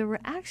 or whether we're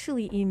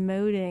actually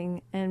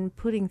emoting and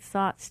putting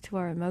thoughts to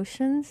our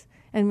emotions,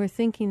 and we're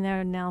thinking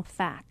they're now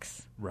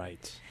facts.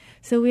 Right.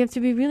 So we have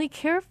to be really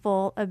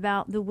careful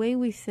about the way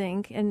we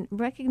think and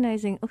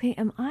recognizing, okay,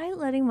 am I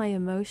letting my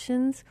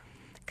emotions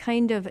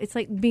it's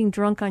like being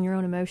drunk on your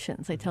own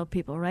emotions, I tell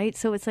people, right?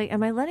 So it's like,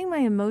 am I letting my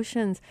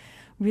emotions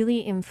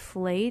really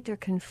inflate or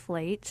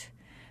conflate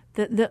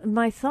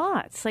my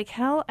thoughts? Like,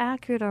 how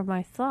accurate are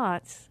my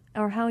thoughts,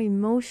 or how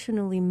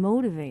emotionally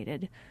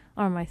motivated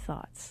are my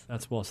thoughts?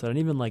 That's well said. And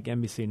even like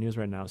NBC News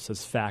right now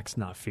says facts,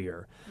 not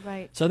fear.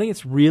 Right. So I think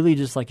it's really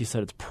just like you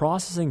said, it's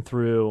processing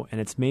through, and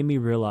it's made me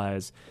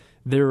realize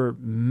there are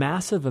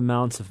massive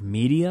amounts of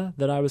media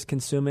that I was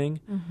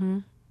consuming,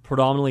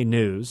 predominantly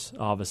news,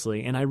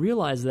 obviously. And I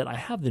realized that I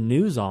have the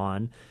news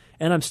on,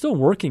 and I'm still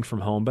working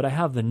from home, but I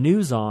have the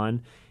news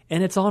on,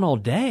 and it's on all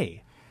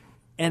day.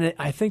 And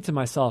I think to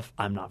myself,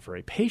 I'm not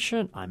very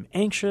patient. I'm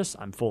anxious.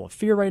 I'm full of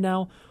fear right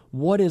now.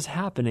 What is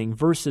happening?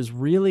 Versus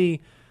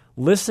really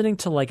listening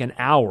to like an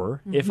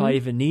hour, if I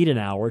even need an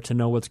hour to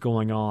know what's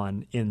going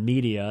on in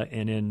media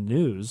and in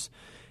news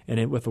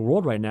and with the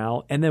world right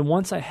now. And then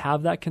once I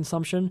have that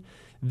consumption,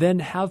 then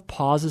have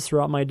pauses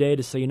throughout my day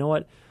to say, you know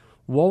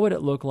what would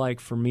it look like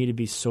for me to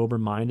be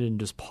sober-minded and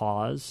just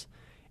pause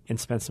and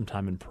spend some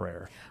time in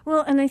prayer?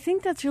 Well, and I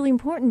think that's really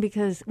important,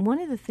 because one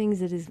of the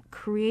things that is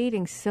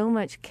creating so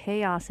much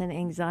chaos and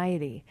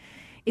anxiety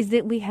is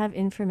that we have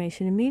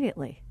information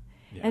immediately.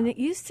 Yeah. And it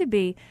used to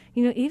be,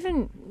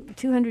 even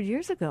 200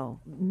 years ago,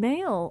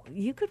 mail,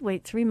 you could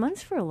wait 3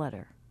 months for a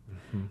letter.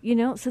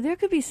 So there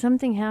could be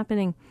something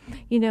happening,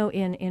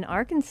 in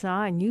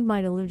Arkansas, and you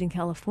might have lived in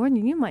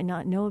California, and you might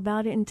not know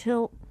about it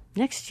until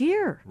next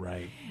year.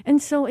 Right.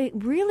 And so it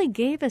really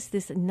gave us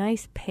this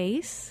nice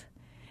pace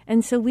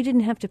And so we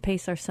didn't have to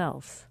pace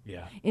ourselves.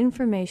 Yeah.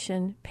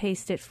 Information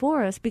paced it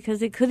for us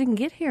because it couldn't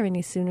get here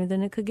any sooner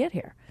than it could get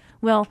here.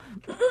 Well,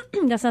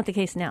 that's not the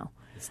case now.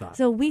 It's not.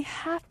 So we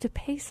have to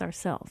pace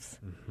ourselves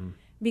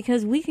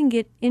because we can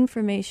get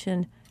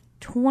information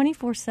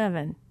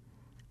 24/7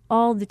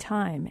 all the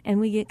time, and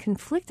we get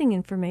conflicting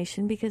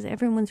information because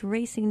everyone's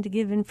racing to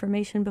give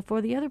information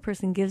before the other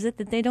person gives it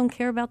that they don't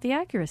care about the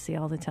accuracy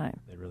all the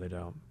time. They really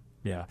don't.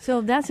 Yeah. So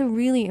that's a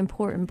really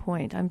important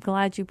point. I'm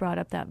glad you brought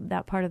up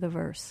that part of the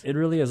verse. It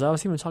really is. I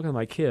was even talking to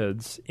my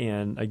kids,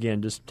 and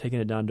again, just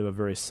taking it down to a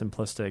very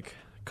simplistic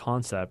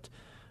concept.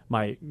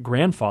 My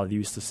grandfather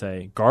used to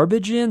say,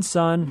 garbage in,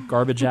 son,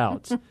 garbage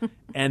out.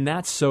 And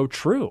that's so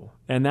true.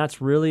 And that's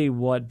really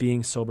what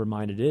being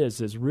sober-minded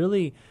is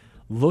really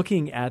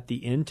looking at the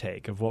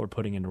intake of what we're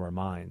putting into our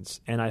minds.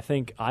 And I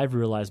think I've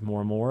realized more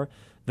and more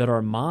that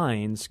our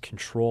minds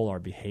control our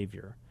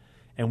behavior.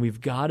 And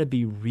we've got to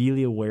be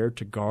really aware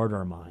to guard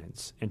our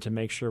minds and to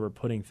make sure we're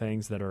putting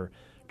things that are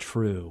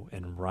true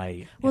and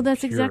right. Well, and that's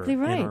pure exactly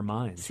right. in our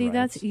minds. See, right?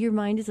 that's your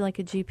mind is like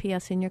a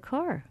GPS in your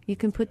car. You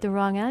can put the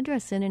wrong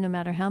address in, and no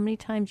matter how many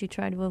times you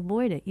try to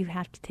avoid it, you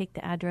have to take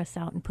the address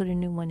out and put a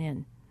new one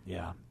in.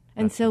 Yeah.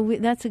 And so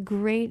that's a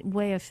great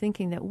way of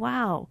thinking that,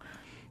 wow,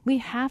 we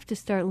have to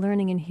start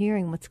learning and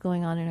hearing what's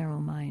going on in our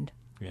own mind.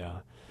 Yeah.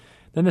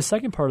 Then the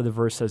second part of the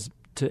verse says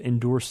to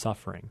endure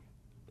suffering.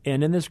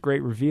 And in this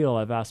great reveal,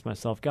 I've asked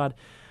myself, God,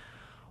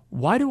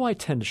 why do I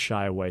tend to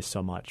shy away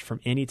so much from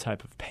any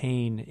type of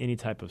pain, any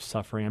type of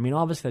suffering? I mean,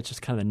 obviously, that's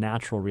just kind of the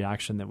natural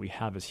reaction that we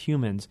have as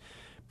humans.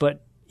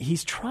 But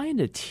he's trying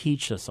to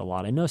teach us a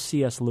lot. I know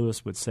C.S.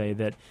 Lewis would say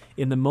that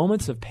in the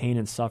moments of pain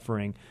and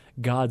suffering,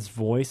 God's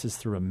voice is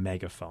through a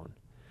megaphone.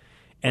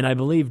 And I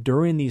believe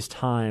during these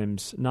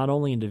times, not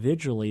only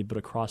individually, but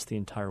across the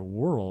entire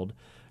world,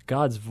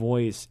 God's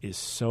voice is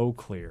so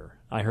clear.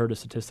 I heard a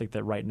statistic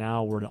that right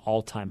now we're at an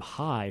all-time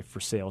high for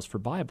sales for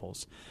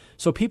Bibles.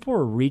 So people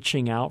are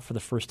reaching out for the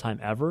first time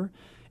ever,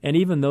 and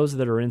even those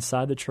that are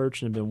inside the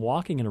church and have been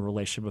walking in a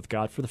relationship with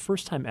God for the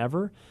first time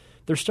ever,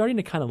 they're starting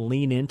to kind of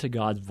lean into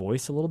God's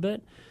voice a little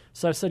bit.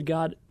 So I've said,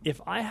 God, if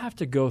I have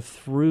to go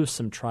through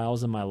some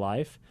trials in my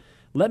life,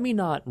 let me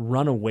not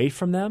run away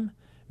from them.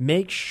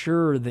 Make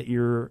sure that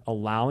you're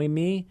allowing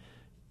me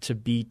to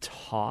be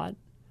taught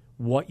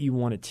what you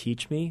want to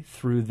teach me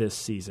through this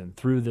season,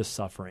 through this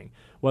suffering,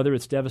 whether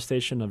it's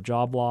devastation of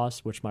job loss,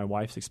 which my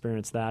wife's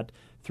experienced that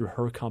through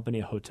her company,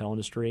 a hotel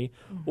industry,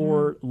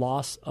 or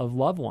loss of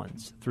loved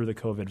ones through the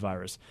COVID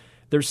virus.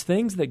 There's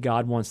things that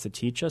God wants to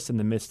teach us in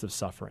the midst of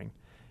suffering.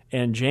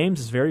 And James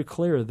is very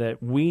clear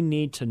that we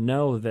need to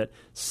know that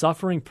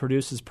suffering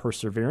produces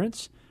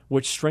perseverance,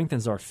 which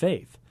strengthens our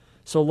faith.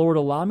 So, Lord,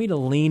 allow me to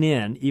lean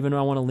in, even though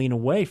I want to lean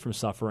away from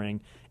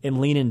suffering, and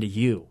lean into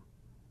you.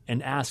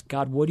 And ask,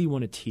 God, what do you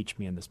want to teach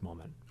me in this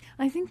moment?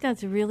 I think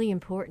that's really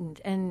important.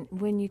 And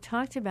when you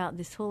talked about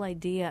this whole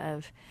idea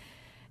of,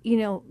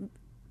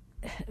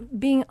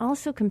 being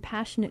also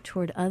compassionate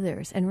toward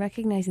others and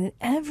recognizing that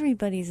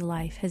everybody's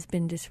life has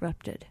been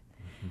disrupted,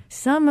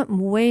 some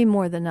way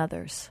more than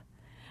others,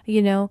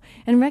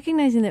 and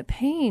recognizing that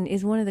pain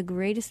is one of the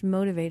greatest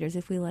motivators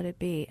if we let it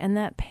be. And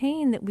that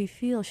pain that we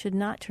feel should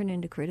not turn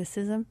into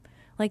criticism.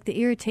 Like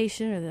the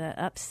irritation or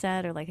the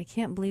upset or like, I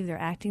can't believe they're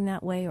acting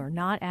that way or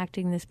not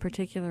acting this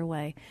particular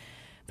way.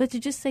 But to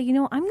just say,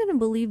 I'm going to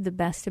believe the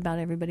best about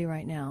everybody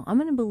right now. I'm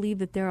going to believe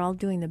that they're all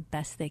doing the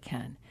best they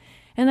can.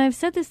 And I've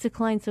said this to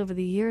clients over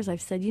the years.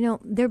 I've said,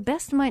 their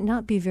best might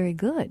not be very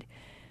good,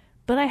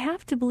 but I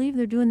have to believe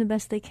they're doing the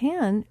best they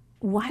can.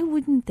 Why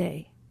wouldn't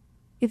they?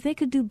 If they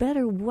could do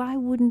better, why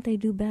wouldn't they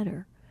do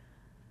better?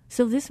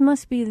 So this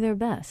must be their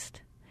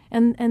best.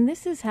 And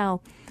this is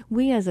how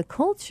we as a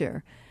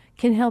culture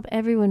can help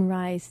everyone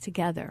rise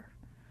together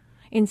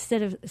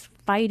instead of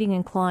fighting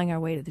and clawing our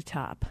way to the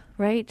top,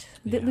 right?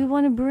 Yeah. That we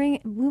want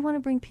to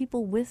bring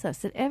people with us,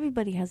 that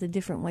everybody has a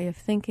different way of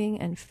thinking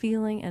and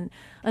feeling and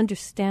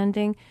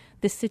understanding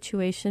the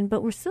situation,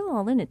 but we're still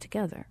all in it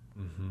together,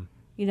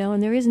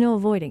 and there is no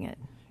avoiding it.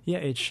 Yeah,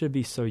 it should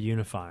be so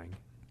unifying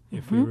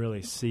if we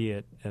really see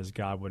it as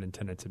God would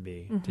intend it to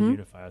be, to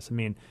unify us. I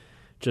mean,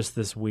 just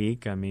this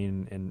week,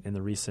 in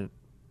the recent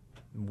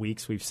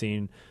weeks, we've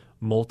seen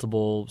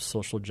multiple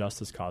social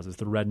justice causes.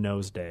 The Red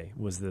Nose Day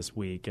was this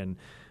week. And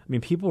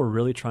people are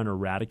really trying to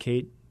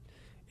eradicate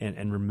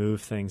and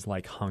remove things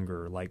like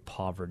hunger, like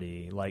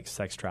poverty, like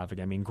sex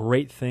trafficking.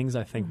 Great things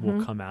I think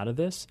will come out of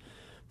this,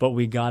 but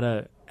we got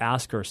to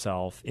ask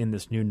ourselves in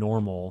this new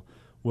normal,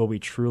 will we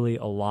truly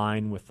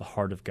align with the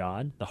heart of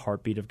God, the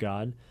heartbeat of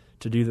God,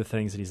 to do the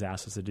things that he's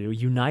asked us to do,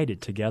 united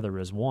together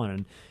as one?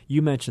 And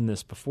you mentioned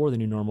this before the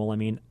new normal.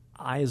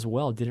 I as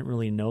well didn't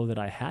really know that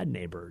I had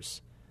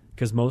neighbors,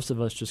 because most of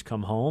us just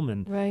come home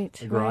and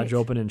the garage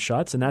open and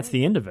shuts, and that's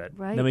the end of it.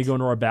 Right. Then we go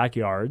into our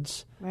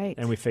backyards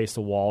and we face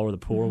the wall or the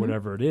pool or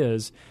whatever it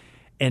is.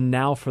 And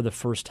now for the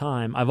first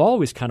time, I've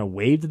always kind of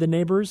waved to the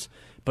neighbors,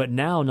 but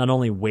now not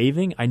only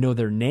waving, I know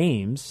their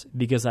names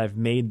because I've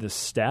made the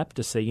step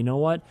to say, you know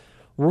what,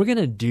 we're going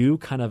to do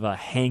kind of a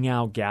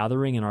hangout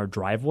gathering in our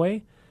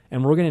driveway,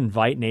 and we're going to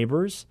invite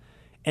neighbors,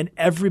 and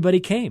everybody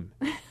came.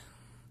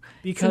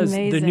 Because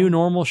the new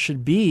normal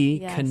should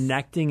be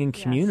connecting in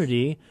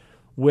community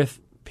with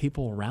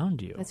people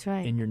around you. That's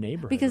right. In your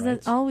neighborhood. Because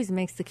that always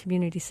makes the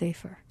community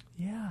safer.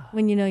 Yeah.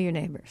 When you know your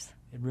neighbors.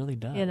 It really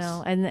does.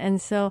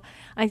 And so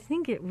I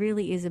think it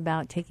really is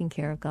about taking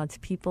care of God's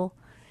people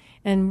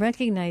and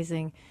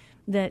recognizing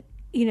that,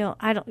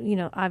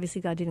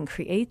 obviously God didn't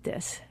create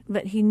this,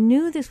 but he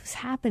knew this was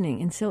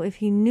happening. And so if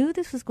he knew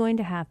this was going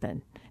to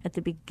happen at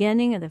the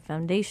beginning of the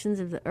foundations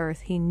of the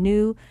earth, he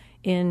knew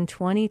in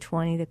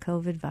 2020 the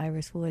COVID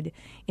virus would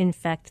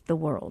infect the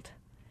world.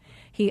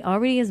 He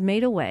already has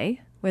made a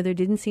way. Where there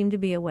didn't seem to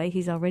be a way,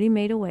 he's already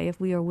made a way if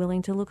we are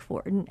willing to look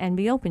for it and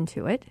be open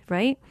to it,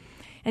 right?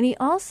 And he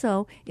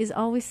also is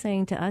always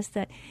saying to us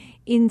that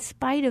in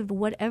spite of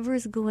whatever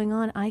is going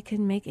on, I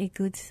can make a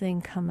good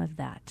thing come of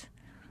that.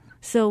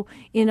 So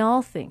in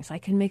all things, I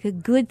can make a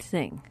good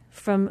thing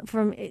from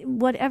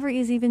whatever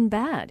is even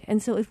bad.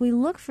 And so if we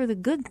look for the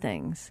good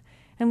things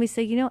and we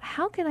say,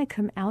 how can I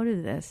come out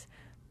of this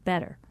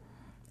better,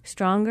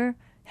 stronger,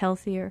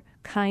 healthier,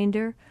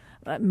 kinder,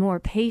 more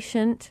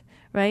patient,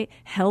 right?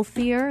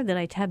 Healthier, that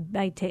I have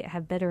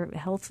better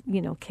health,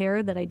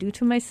 care that I do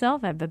to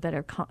myself. I have a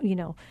better,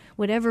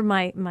 whatever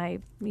my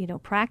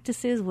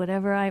practices,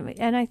 whatever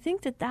and I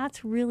think that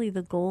that's really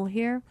the goal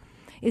here,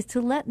 is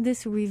to let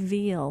this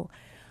reveal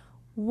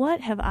what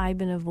have I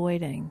been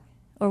avoiding,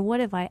 or what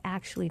have I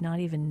actually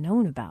not even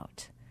known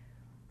about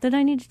that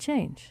I need to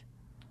change.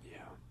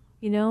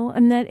 Yeah.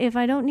 And that if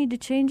I don't need to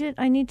change it,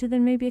 I need to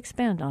then maybe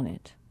expand on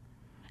it.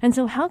 And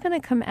so how can I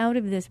come out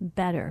of this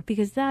better?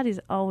 Because that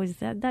is always,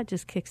 that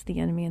just kicks the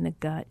enemy in the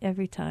gut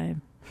every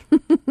time.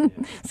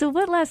 So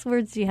what last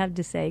words do you have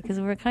to say? Because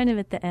we're kind of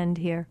at the end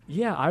here.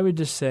 Yeah, I would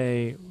just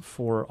say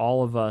for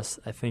all of us,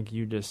 I think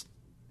you just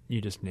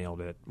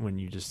nailed it when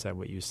you just said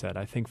what you said.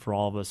 I think for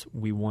all of us,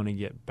 we want to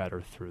get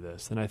better through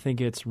this. And I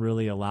think it's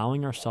really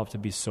allowing ourselves to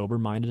be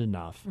sober-minded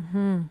enough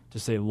to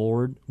say,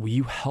 Lord, will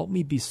you help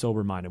me be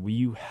sober-minded? Will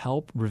you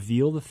help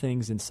reveal the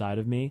things inside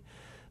of me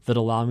that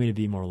allow me to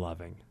be more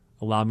loving?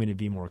 Allow me to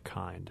be more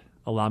kind.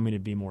 Allow me to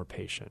be more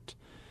patient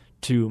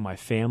to my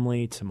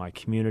family, to my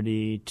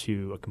community,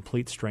 to a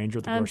complete stranger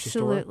at the grocery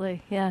store.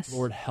 Absolutely, yes.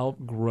 Lord,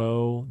 help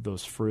grow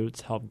those fruits.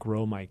 Help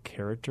grow my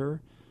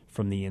character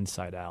from the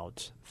inside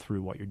out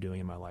through what you're doing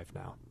in my life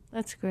now.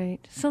 That's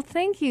great. So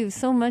thank you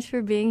so much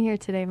for being here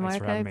today, Mark.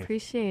 Thanks for having me.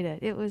 Appreciate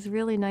it. It was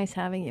really nice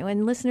having you.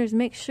 And listeners,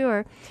 make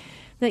sure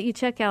that you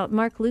check out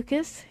Marc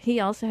Lucas. He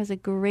also has a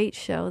great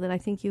show that I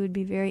think you would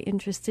be very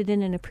interested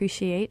in and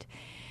appreciate.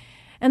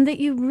 And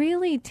that you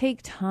really take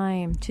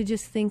time to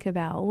just think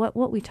about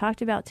what we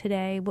talked about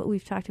today, what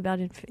we've talked about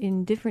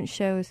in different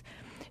shows,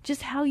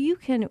 just how you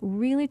can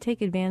really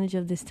take advantage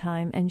of this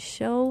time and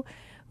show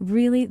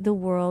really the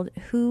world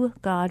who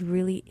God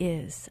really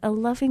is. A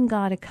loving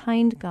God, a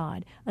kind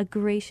God, a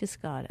gracious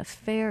God, a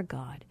fair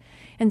God,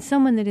 and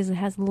someone that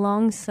has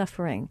long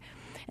suffering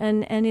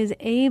and is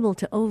able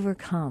to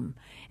overcome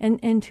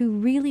and to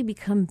really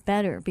become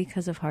better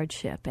because of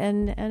hardship.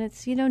 And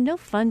it's, no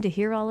fun to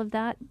hear all of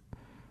that.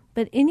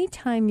 But any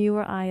time you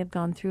or I have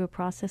gone through a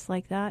process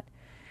like that,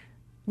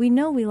 we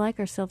know we like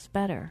ourselves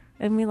better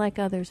and we like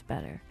others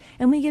better.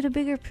 And we get a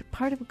bigger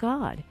part of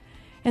God.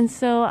 And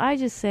so I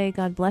just say,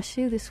 God bless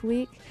you this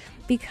week.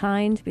 Be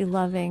kind, be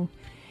loving,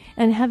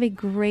 and have a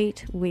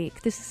great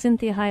week. This is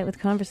Cynthia Hiett with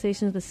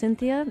Conversations with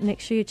Cynthia. Make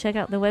sure you check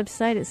out the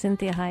website at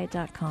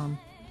cynthiahiett.com.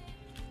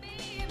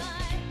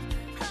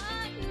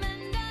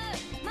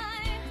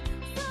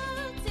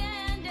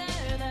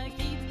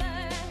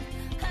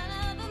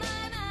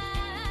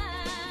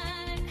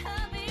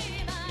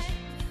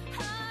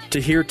 To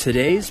hear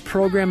today's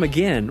program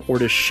again or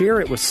to share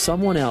it with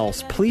someone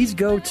else, please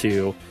go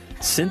to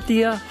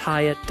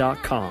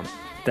cynthiahiett.com.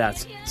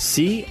 That's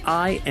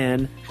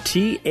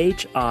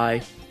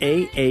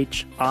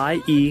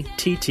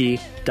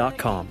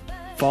CINTHIAHIETT.com.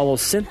 Follow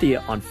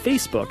Cynthia on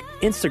Facebook,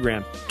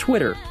 Instagram,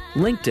 Twitter,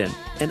 LinkedIn,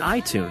 and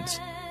iTunes.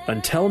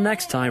 Until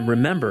next time,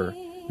 remember,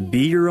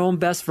 be your own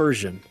best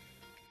version